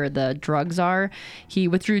nominee for the drug czar, he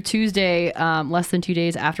withdrew Tuesday, less than 2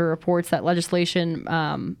 days after reports that legislation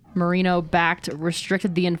Marino backed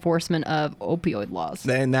restricted the enforcement of opioid laws.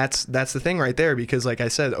 And that's the thing right there, because like I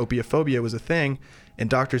said, opiophobia was a thing and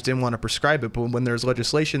doctors didn't want to prescribe it. But when there's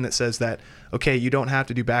legislation that says that, okay, you don't have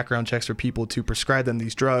to do background checks for people to prescribe them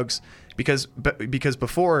these drugs, because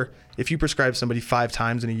before, if you prescribe somebody 5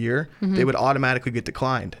 times in a year, they would automatically get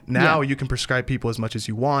declined. Now you can prescribe people as much as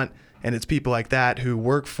you want. And it's people like that who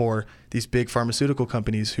work for these big pharmaceutical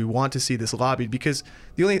companies who want to see this lobbied, because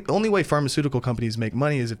the only way pharmaceutical companies make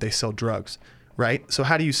money is if they sell drugs, right? So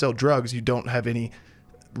how do you sell drugs? You don't have any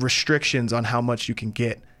restrictions on how much you can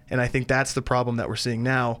get. And I think that's the problem that we're seeing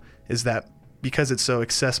now, is that because it's so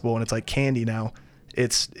accessible and it's like candy now,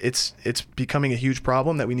 it's becoming a huge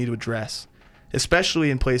problem that we need to address, especially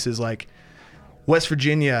in places like West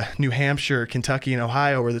Virginia, New Hampshire, Kentucky, and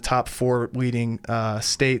Ohio are the top 4 leading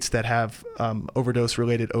states that have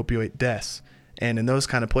overdose-related opioid deaths. And in those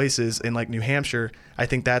kind of places, in like New Hampshire, I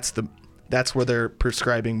think that's where they're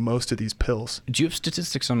prescribing most of these pills. Do you have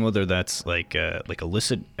statistics on whether that's like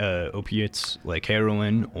illicit opiates like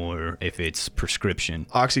heroin, or if it's prescription?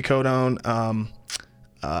 Oxycodone.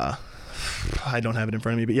 I don't have it in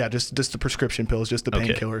front of me, but yeah, just the prescription pills, just the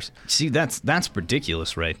painkillers. See, that's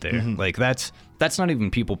ridiculous right there. Like that's not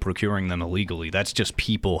even people procuring them illegally. That's just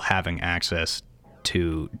people having access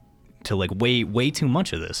to like way too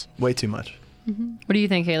much of this. Way too much. What do you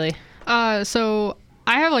think, Haley? So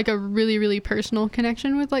I have like a really, really personal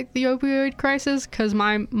connection with like the opioid crisis, because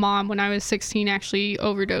my mom, when I was 16, actually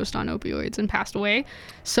overdosed on opioids and passed away.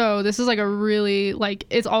 So this is like a really, like,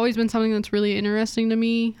 it's always been something that's really interesting to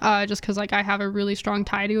me, just because like I have a really strong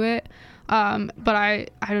tie to it. But I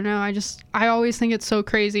don't know, I always think it's so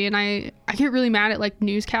crazy, and I get really mad at like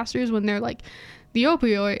newscasters when they're like, the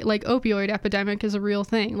opioid epidemic is a real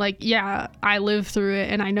thing. Like, yeah, I lived through it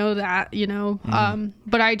and I know that, you know,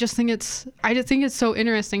 but I just think it's so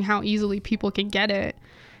interesting how easily people can get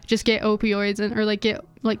opioids or like get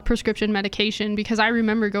like prescription medication, because I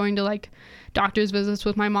remember going to like doctor's visits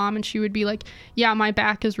with my mom, and she would be like, yeah, my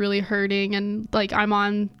back is really hurting and like I'm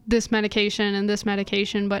on this medication and this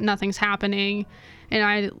medication, but nothing's happening. And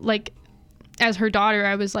I like, as her daughter,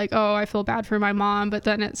 I was like, oh, I feel bad for my mom. But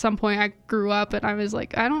then at some point I grew up and I was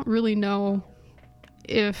like, I don't really know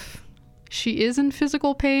if she is in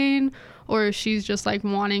physical pain or if she's just like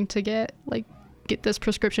wanting to get this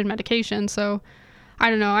prescription medication. So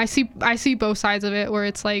I don't know. I see both sides of it, where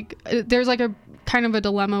it's like there's like a kind of a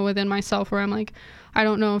dilemma within myself where I'm like, I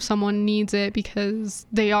don't know if someone needs it because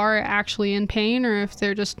they are actually in pain, or if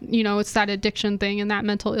they're just, you know, it's that addiction thing and that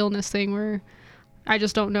mental illness thing where I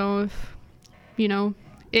just don't know if, you know,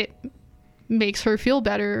 it makes her feel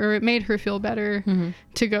better, or it made her feel better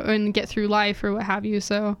to go and get through life or what have you.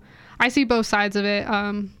 So I see both sides of it.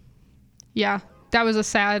 Yeah, that was a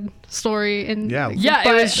sad story. And it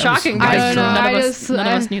was shocking. I don't know. None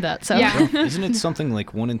of us knew that. So yeah. Isn't it something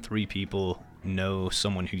like 1 in 3 people know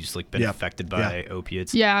someone who's like been affected by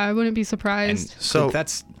opiates? Yeah, I wouldn't be surprised. And so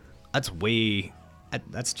that's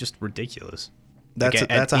just ridiculous.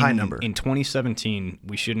 That's a high number. In 2017,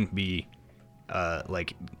 we shouldn't be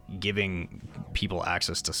like giving people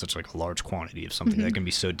access to such like a large quantity of something that can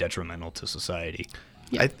be so detrimental to society.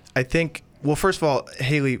 Yeah. I think, well, first of all,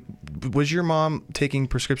 Haley, was your mom taking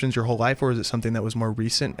prescriptions your whole life, or is it something that was more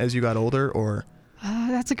recent as you got older, or?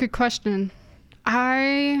 That's a good question.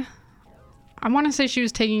 I want to say she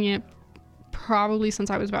was taking it probably since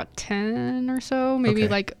I was about 10 or so. Maybe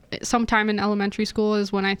like sometime in elementary school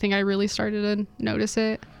is when I think I really started to notice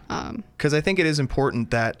it. Because I think it is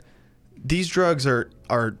important that these drugs are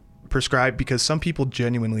prescribed because some people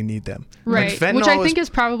genuinely need them. Right. Like which I think is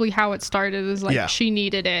probably how it started, is like she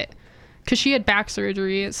needed it. Because she had back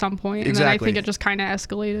surgery at some point, and then I think it just kind of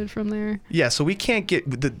escalated from there. Yeah, so we can't get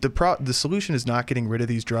the solution is not getting rid of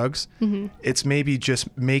these drugs. It's maybe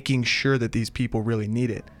just making sure that these people really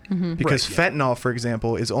need it. Because fentanyl, for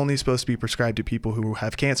example, is only supposed to be prescribed to people who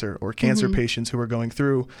have cancer, or cancer patients who are going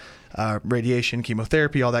through radiation,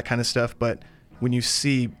 chemotherapy, all that kind of stuff. But when you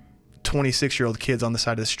see 26-year-old kids on the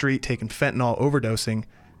side of the street taking fentanyl, overdosing,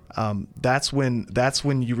 that's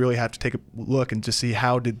when you really have to take a look and just see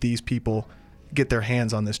how did these people get their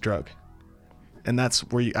hands on this drug. And that's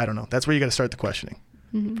where you got to start the questioning.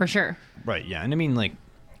 For sure. Right. Yeah. And I mean, like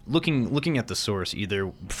looking at the source,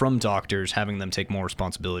 either from doctors having them take more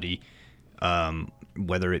responsibility,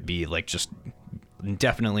 whether it be like just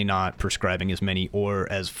definitely not prescribing as many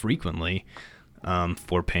or as frequently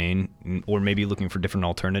for pain, or maybe looking for different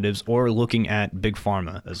alternatives, or looking at big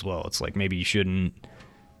pharma as well. It's like maybe you shouldn't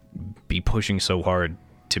be pushing so hard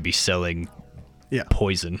to be selling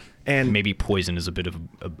poison. And maybe poison is a bit of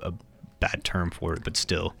a bad term for it, but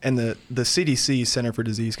still. And the CDC, Center for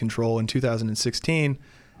Disease Control, in 2016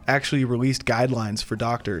 actually released guidelines for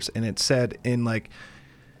doctors, and it said in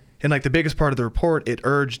the biggest part of the report, it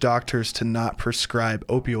urged doctors to not prescribe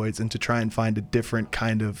opioids and to try and find a different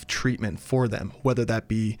kind of treatment for them, whether that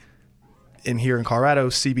be here in Colorado,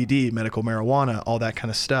 CBD, medical marijuana, all that kind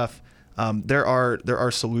of stuff. There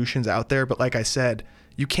are solutions out there, but like I said,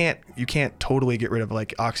 you can't totally get rid of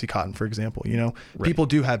like OxyContin, for example. You know, people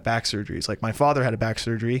do have back surgeries. Like my father had a back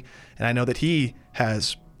surgery, and I know that he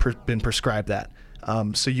has been prescribed that.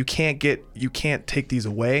 So you can't take these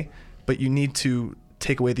away, but you need to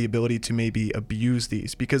take away the ability to maybe abuse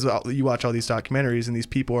these, because you watch all these documentaries and these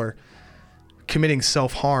people are committing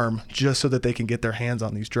self-harm just so that they can get their hands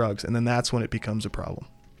on these drugs, and then that's when it becomes a problem.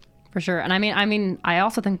 For sure. And I mean, I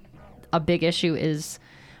also think a big issue is,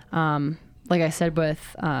 like I said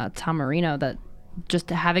with Tom Marino, that just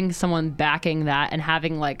having someone backing that and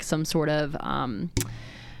having like some sort of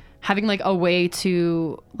having like a way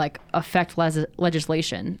to like affect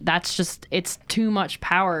legislation. That's just, it's too much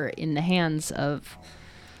power in the hands of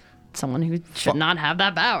someone who should not have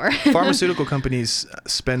that power. Pharmaceutical companies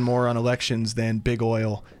spend more on elections than big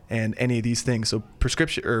oil and any of these things. So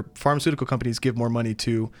pharmaceutical companies give more money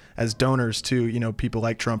as donors to, you know, people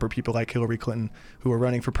like Trump or people like Hillary Clinton who are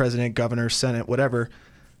running for president, governor, Senate, whatever.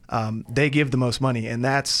 They give the most money, and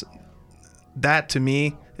that to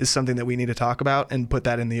me is something that we need to talk about and put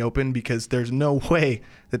that in the open, because there's no way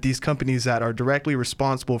that these companies that are directly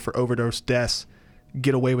responsible for overdose deaths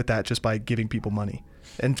get away with that just by giving people money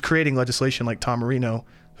and creating legislation like Tom Marino,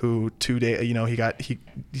 who 2 days, you know, he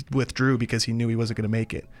withdrew because he knew he wasn't going to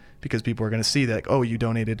make it, because people were going to see that, oh, you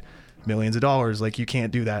donated millions of dollars, like you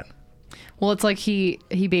can't do that. Well, it's like he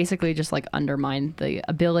basically just like undermined the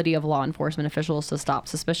ability of law enforcement officials to stop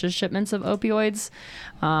suspicious shipments of opioids.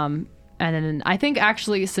 And then I think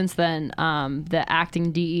actually since then, the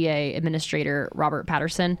acting DEA administrator, Robert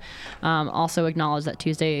Patterson, also acknowledged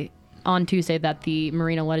that on Tuesday that the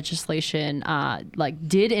Marino legislation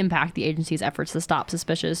did impact the agency's efforts to stop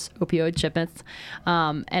suspicious opioid shipments,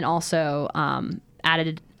 and also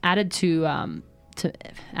added that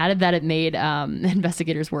it made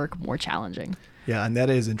investigators' work more challenging. Yeah, and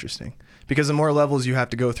that is interesting, because the more levels you have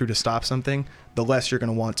to go through to stop something, the less you're going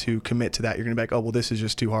to want to commit to that. You're going to be like, oh, well, this is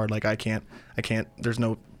just too hard. Like I can't, there's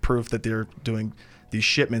no proof that they're doing these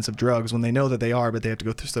shipments of drugs, when they know that they are, but they have to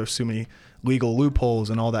go through so many legal loopholes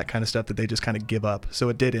and all that kind of stuff that they just kind of give up. So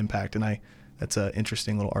it did impact, and That's an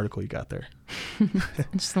interesting little article you got there.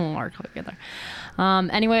 Just a little article together.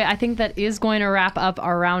 Anyway, I think that is going to wrap up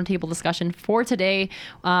our roundtable discussion for today.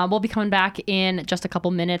 We'll be coming back in just a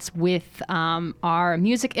couple minutes with our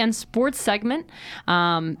music and sports segment.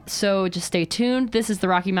 So just stay tuned. This is the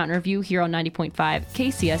Rocky Mountain Review here on 90.5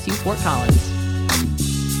 KCSU Fort Collins.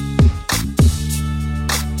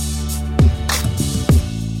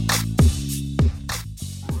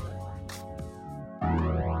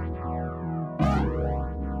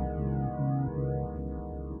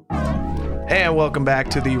 And welcome back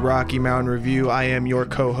to the Rocky Mountain Review. I am your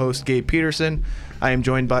co-host, Gabe Peterson. I am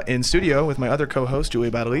joined in studio with my other co-host,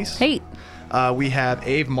 Julia Badalise. Hey. We have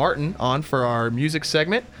Ave Martin on for our music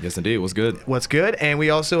segment. Yes, indeed. What's good? What's good? And we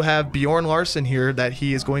also have Bjorn Larson here that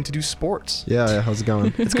he is going to do sports. Yeah, how's it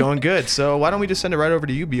going? It's going good. So why don't we just send it right over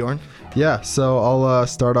to you, Bjorn? Yeah, so I'll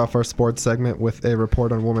start off our sports segment with a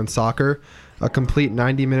report on women's soccer. A complete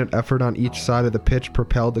 90-minute effort on each side of the pitch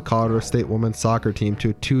propelled the Colorado State women's soccer team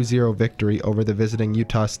to a 2-0 victory over the visiting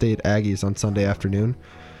Utah State Aggies on Sunday afternoon.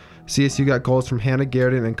 CSU got goals from Hannah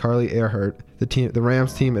Garden and Carly Earhart. The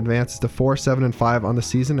Rams team advances to 4-7-5 on the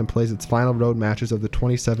season and plays its final road matches of the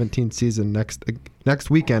 2017 season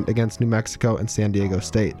next weekend against New Mexico and San Diego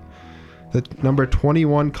State. The number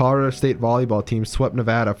 21 Colorado State volleyball team swept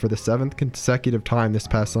Nevada for the 7th consecutive time this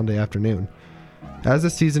past Sunday afternoon. As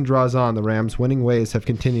the season draws on, the Rams' winning ways have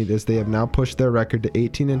continued as they have now pushed their record to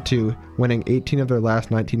 18-2, winning 18 of their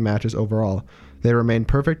last 19 matches overall. They remain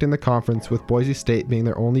perfect in the conference, with Boise State being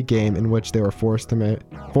their only game in which they were forced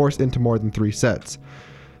into more than 3 sets.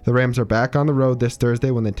 The Rams are back on the road this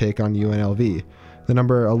Thursday when they take on UNLV. The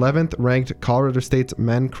number 11th ranked Colorado State's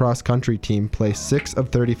men cross-country team plays 6 of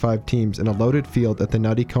 35 teams in a loaded field at the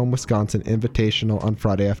Nutty Comb, Wisconsin Invitational on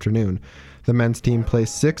Friday afternoon. The men's team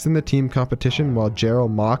placed 6th in the team competition, while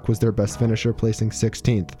Gerald Mock was their best finisher, placing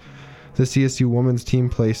 16th. The CSU women's team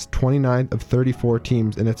placed 29th of 34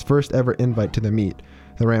 teams in its first ever invite to the meet.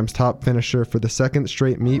 The Rams' top finisher for the second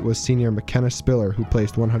straight meet was senior McKenna Spiller, who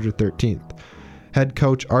placed 113th. Head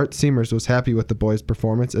coach Art Seamers was happy with the boys'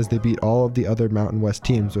 performance as they beat all of the other Mountain West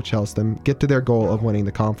teams, which helps them get to their goal of winning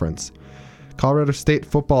the conference. Colorado State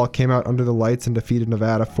football came out under the lights and defeated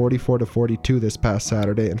Nevada 44-42 this past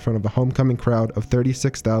Saturday in front of a homecoming crowd of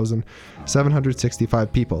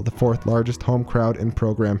 36,765 people, the 4th largest home crowd in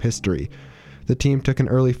program history. The team took an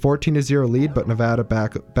early 14-0 lead, but Nevada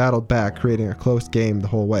battled back, creating a close game the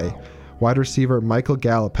whole way. Wide receiver Michael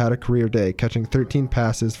Gallup had a career day, catching 13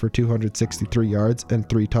 passes for 263 yards and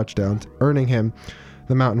 3 touchdowns, earning him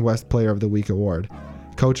the Mountain West Player of the Week award.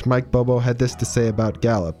 Coach Mike Bobo had this to say about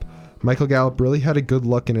Gallup. Michael Gallup really had a good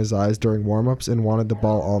look in his eyes during warm-ups and wanted the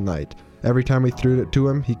ball all night. Every time we threw it to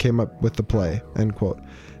him, he came up with the play." End quote.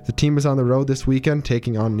 The team is on the road this weekend,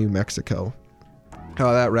 taking on New Mexico.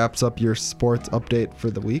 That wraps up your sports update for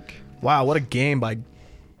the week. Wow, what a game by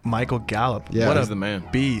Michael Gallup. Yeah, what he's a the man.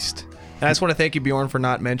 Beast. And I just want to thank you, Bjorn, for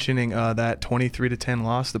not mentioning that 23-10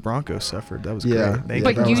 loss the Broncos suffered. That was Yeah. great. Thank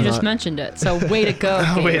But you. you was just not- mentioned it, so way to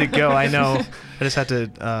go. Way to Gabe. go. I know. I just had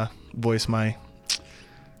to voice my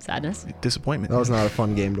Sadness. disappointment. That was not a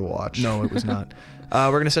fun game to watch. No, it was not.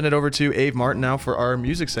 We're going to send it over to Ave Martin now for our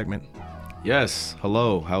music segment. Yes.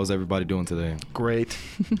 Hello. How is everybody doing today? Great.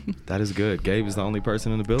 That is good. Gabe is the only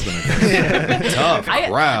person in the building. I guess. Tough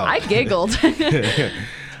crowd. I giggled.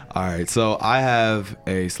 All right. So I have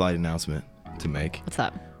a slight announcement to make. What's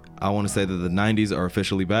that? I want to say that the 90s are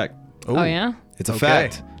officially back. Oh, yeah? It's a Okay.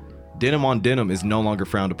 fact. Denim on denim is no longer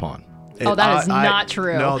frowned upon. Oh, that is not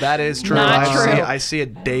true. No, that is true. Not I true. I see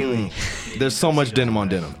it daily. There's so much denim on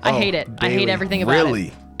denim. I hate it. I hate daily. everything about Really?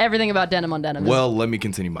 it. Everything about denim on denim. Well, let me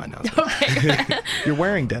continue my announcement. You're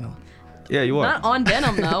wearing denim. Yeah, you are. Not on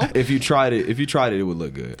denim, though. If you tried it, it would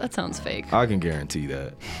look good. That sounds fake. I can guarantee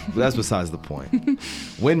that. But that's besides the point.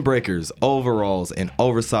 Windbreakers, overalls, and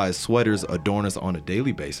oversized sweaters adorn us on a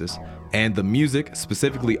daily basis, and the music,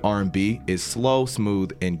 specifically R&B, is slow,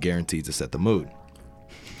 smooth, and guaranteed to set the mood.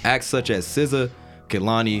 Acts such as SZA,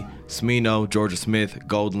 Kehlani, Smino, Georgia Smith,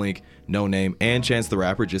 Goldlink, No Name, and Chance the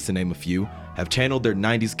Rapper, just to name a few, have channeled their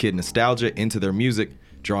 90s kid nostalgia into their music,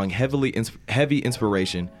 drawing heavy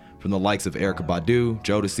inspiration from the likes of Erykah Badu,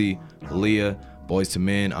 Jodeci, Aaliyah, Boyz II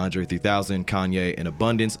Men, Andre 3000, Kanye, and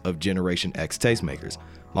abundance of Generation X tastemakers.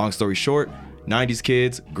 Long story short, 90s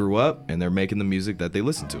kids grew up and they're making the music that they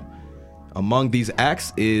listen to. Among these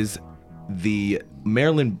acts is the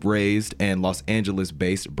Maryland-raised and Los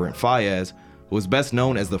Angeles-based Brent Faiyaz, who is best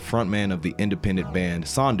known as the frontman of the independent band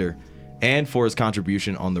Sonder, and for his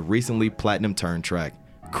contribution on the recently platinum-turned track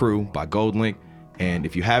Crew by Goldlink. And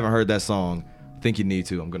if you haven't heard that song, think you need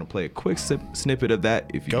to. I'm gonna play a quick snippet of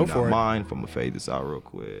that if you Go do for not it. mind. If I'm gonna fade this out real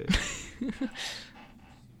quick.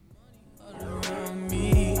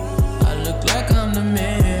 I look like I'm the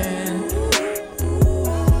man.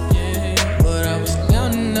 Yeah, but I was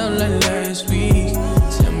counting up like last week.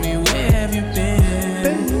 Tell me, where have you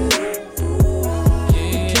been?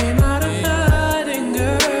 Yeah, came out of hiding,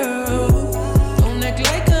 girl. Don't act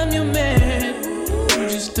like I'm your man. You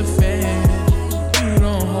just a fan. You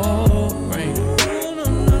don't hold ring. No,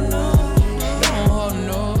 don't hold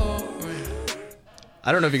no ring.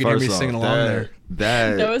 I don't know if you can hear me First off, singing along there.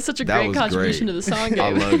 That was such a that great was contribution great. to the song,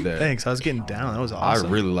 I Gabe. love that. Thanks. I was getting down. That was I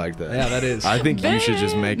awesome. really like that. Yeah, that is. I think you should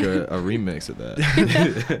just make a remix of that.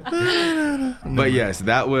 But yes,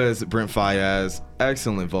 that was Brent Faiyaz,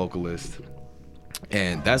 excellent vocalist.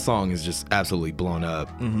 And that song is just absolutely blown up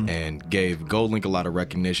and gave GoldLink a lot of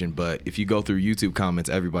recognition. But if you go through YouTube comments,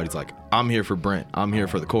 everybody's like, I'm here for Brent. I'm here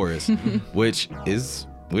for the chorus, which is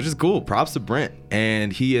cool. Props to Brent.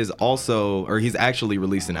 And he's actually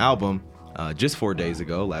released an album just 4 days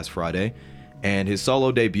ago, last Friday. And his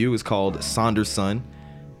solo debut is called Sonder Son.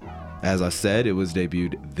 As I said, it was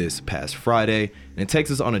debuted this past Friday, and it takes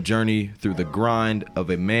us on a journey through the grind of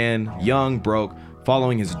a man, young, broke,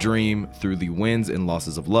 following his dream through the wins and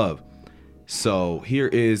losses of love. So here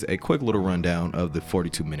is a quick little rundown of the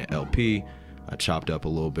 42-minute LP. I chopped up a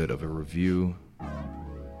little bit of a review.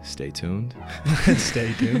 Stay tuned.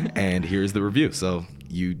 Stay tuned. And here's the review, so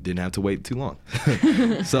you didn't have to wait too long.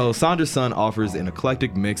 So Sonder Son offers an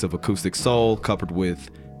eclectic mix of acoustic soul coupled with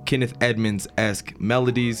Kenneth Edmonds-esque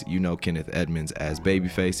melodies. You know Kenneth Edmonds as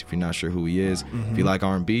Babyface if you're not sure who he is. If you like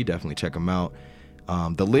R&B, definitely check him out.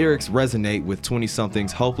 The lyrics resonate with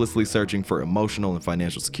 20-somethings hopelessly searching for emotional and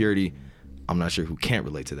financial security. I'm not sure who can't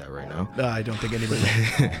relate to that right now. I don't think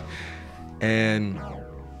anybody. And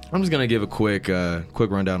I'm just gonna give a quick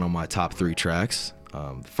rundown on my top 3 tracks.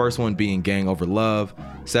 The first one being Gang Over Love,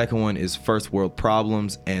 second one is First World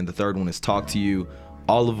Problems, and the third one is Talk to You,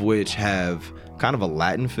 all of which have kind of a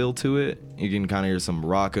Latin feel to it. You can kind of hear some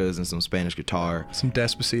maracas and some Spanish guitar. Some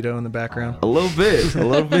Despacito in the background. A little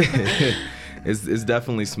bit. It's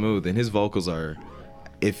definitely smooth, and his vocals are,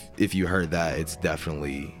 if you heard that, it's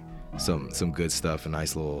definitely some good stuff. A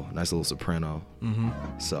nice little soprano.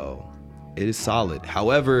 So it is solid.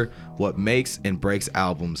 However, what makes and breaks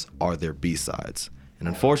albums are their B-sides. And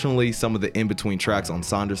unfortunately, some of the in-between tracks on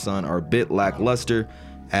Sonder Son are a bit lackluster,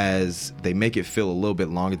 as they make it feel a little bit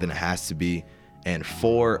longer than it has to be. And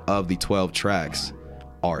 4 of the 12 tracks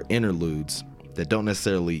are interludes that don't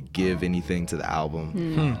necessarily give anything to the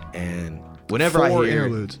album. And whenever 4 I hear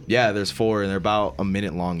interludes. Yeah, there's 4, and they're about a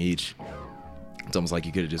minute long each. It's almost like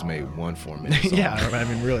you could have just made 1 4-minute song. Yeah, I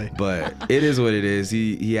mean, really. But it is what it is.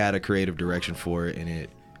 He had a creative direction for it, and it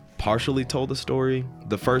partially told the story.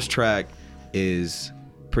 The first track is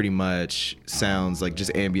pretty much sounds like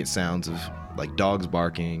just ambient sounds of like dogs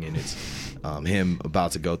barking, and it's him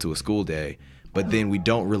about to go to a school day. But then we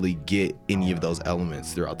don't really get any of those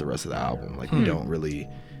elements throughout the rest of the album. Like we don't really.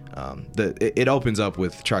 It opens up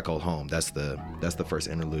with a track called Home. That's the first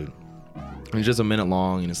interlude. And it's just a minute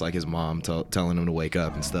long, and it's like his mom telling him to wake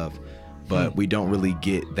up and stuff. But we don't really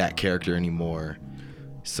get that character anymore.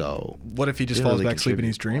 So What if he just didn't falls really back asleep and contribute.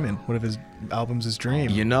 he's dreaming? What if his album's his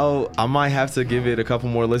dream? You know, I might have to give it a couple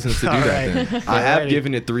more listens to do All that. right. Then I have Alrighty.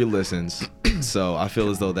 given it 3 listens, so I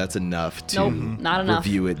feel as though that's enough to Nope, not enough.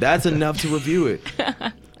 review it. That's enough to review it.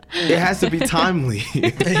 It has to be timely.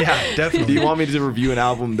 Yeah, definitely. Do you want me to review an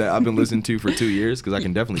album that I've been listening to for 2 years? Because I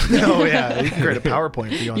can definitely do that. Oh yeah, you can create a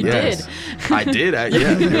PowerPoint for you on You that. did. I did.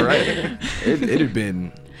 Yeah, you're right. It had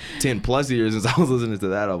been 10 plus years since I was listening to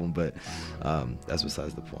that album, but that's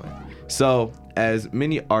besides the point. So, as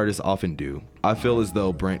many artists often do, I feel as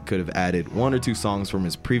though Brent could have added 1 or 2 songs from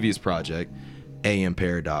his previous project, AM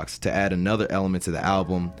Paradox, to add another element to the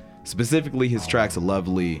album. Specifically, his tracks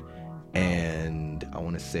Lovely and I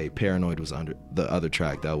want to say Paranoid was under the other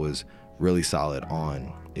track that was really solid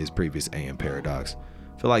on his previous AM Paradox.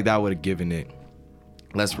 I feel like that would have given it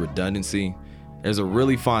less redundancy. There's a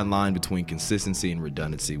really fine line between consistency and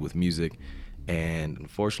redundancy with music, and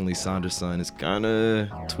unfortunately Sonder Son is kind of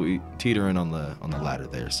teetering on the latter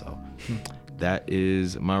there. So that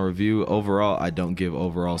is my review. Overall, I don't give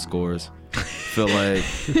overall scores. feel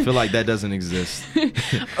like that doesn't exist.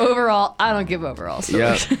 Overall, I don't give overall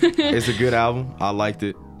Yeah, scores. it's a good album. I liked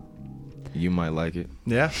it. You might like it.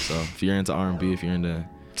 Yeah. So if you're into R&B, if you're into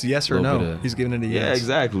It's a yes or little no. bit of- He's giving it a yeah, yes.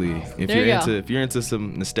 exactly. If There you go. if you're into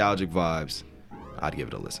some nostalgic vibes, I'd give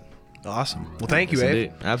it a listen. Awesome. Well, thank you, Yes, Abe.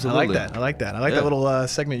 indeed. Absolutely. I like that. I like Yeah. that little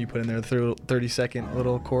segment you put in there, the 30-second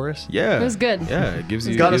little chorus. Yeah, It was good. Yeah, it gives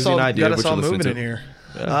you, Got gives us you all, an idea got of us what all you're listening moving to. in here.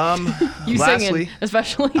 You lastly, singing,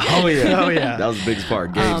 especially. Oh yeah. Oh, yeah. That was the biggest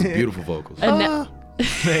part. Gabe's beautiful vocals. And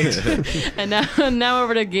now, and now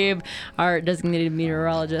over to Gabe, our designated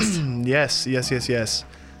meteorologist. Yes.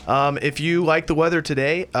 If you like the weather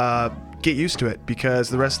today, get used to it because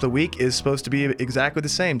the rest of the week is supposed to be exactly the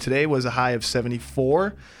same. Today was a high of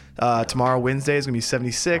 74. Tomorrow, Wednesday, is going to be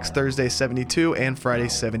 76. Thursday, 72. And Friday,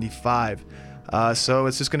 75. So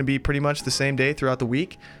it's just going to be pretty much the same day throughout the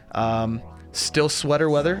week. Still sweater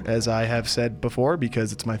weather, as I have said before,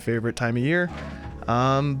 because it's my favorite time of year.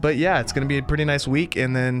 But yeah, it's going to be a pretty nice week.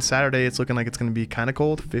 And then Saturday, it's looking like it's going to be kind of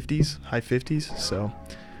cold, 50s, high 50s. So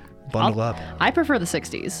bundle up. I prefer the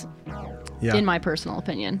 60s, Yeah. in my personal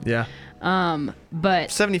opinion. Yeah.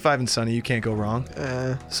 But 75 and sunny, you can't go wrong.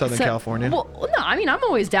 Southern California. Well, no, I mean, I'm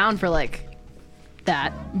always down for like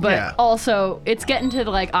that. But Yeah. also, it's getting to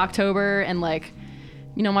like October and like,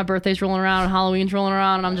 you know, my birthday's rolling around and Halloween's rolling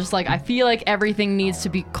around. And I'm just like, I feel like everything needs to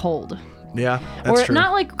be cold. Yeah, that's Or true.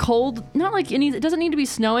 not like cold, not like it doesn't need to be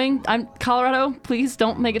snowing. I'm Colorado, please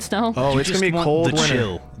don't make it snow. Oh, it's Just going to be a want cold the winter.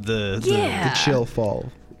 chill. The yeah. The chill fall.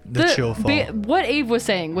 The chill fall. What Abe was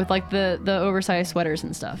saying with like the oversized sweaters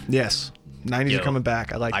and stuff. Yes. 90s Yo, are coming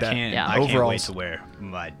back. I like that. Yeah. I can't wait Overalls. to wear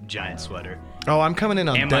my giant sweater. Oh, I'm coming in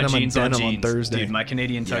on And my denim jeans and denim on on jeans. Thursday. Dude, my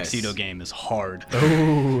Canadian tuxedo game is hard.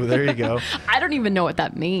 Oh, there you go. I don't even know what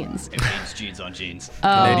that means. It means jeans on jeans.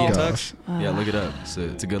 Canadian gosh. tux. Yeah, look it up. It's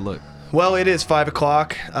a good look. Well, it is 5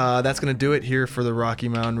 o'clock. That's going to do it here for the Rocky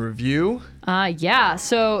Mountain Review. Yeah.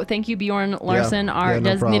 So thank you, Bjorn Larson, our Yeah, no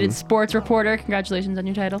designated problem. sports reporter. Congratulations on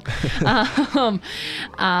your title.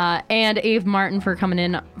 And Abe Martin for coming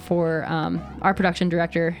in for our production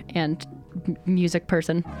director and music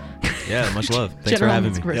person. Yeah, much love. Thanks for General having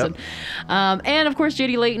music me. person. And of course,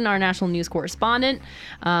 JD Layton, our national news correspondent.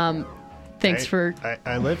 Thanks for.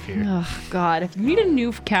 I live here. Oh God! If you need a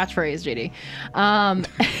new catchphrase, JD.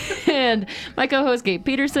 And my co-host Gabe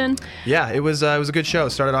Peterson. Yeah, it was a good show.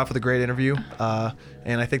 Started off with a great interview,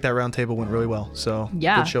 and I think that round table went really well. So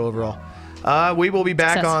Yeah. good show overall. We will be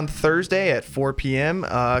back Success. on Thursday at 4 p.m.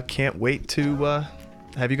 Can't wait to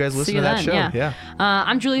have you guys listen See to you that then, show. yeah.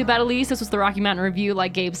 I'm Julia Badalise. This was the Rocky Mountain Review.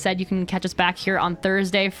 Like Gabe said, you can catch us back here on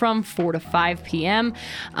Thursday from 4 to 5 p.m.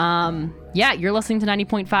 Yeah, you're listening to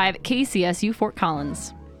 90.5 KCSU Fort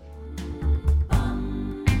Collins.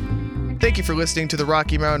 Thank you for listening to the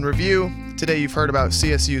Rocky Mountain Review. Today you've heard about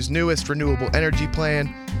CSU's newest renewable energy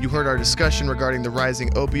plan. You heard our discussion regarding the rising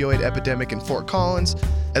opioid epidemic in Fort Collins,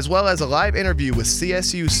 as well as a live interview with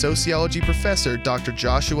CSU sociology professor Dr.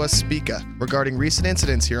 Joshua Spica regarding recent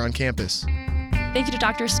incidents here on campus. Thank you to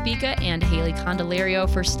Dr. Spica and Haley Condelario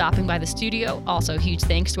for stopping by the studio. Also, huge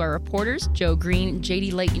thanks to our reporters, Joe Green,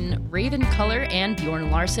 JD Layton, Raven Culler, and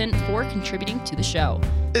Bjorn Larson for contributing to the show.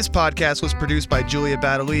 This podcast was produced by Julia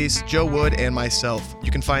Badalise, Joe Wood, and myself.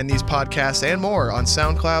 You can find these podcasts and more on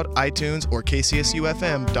SoundCloud, iTunes, or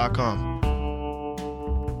kcsufm.com.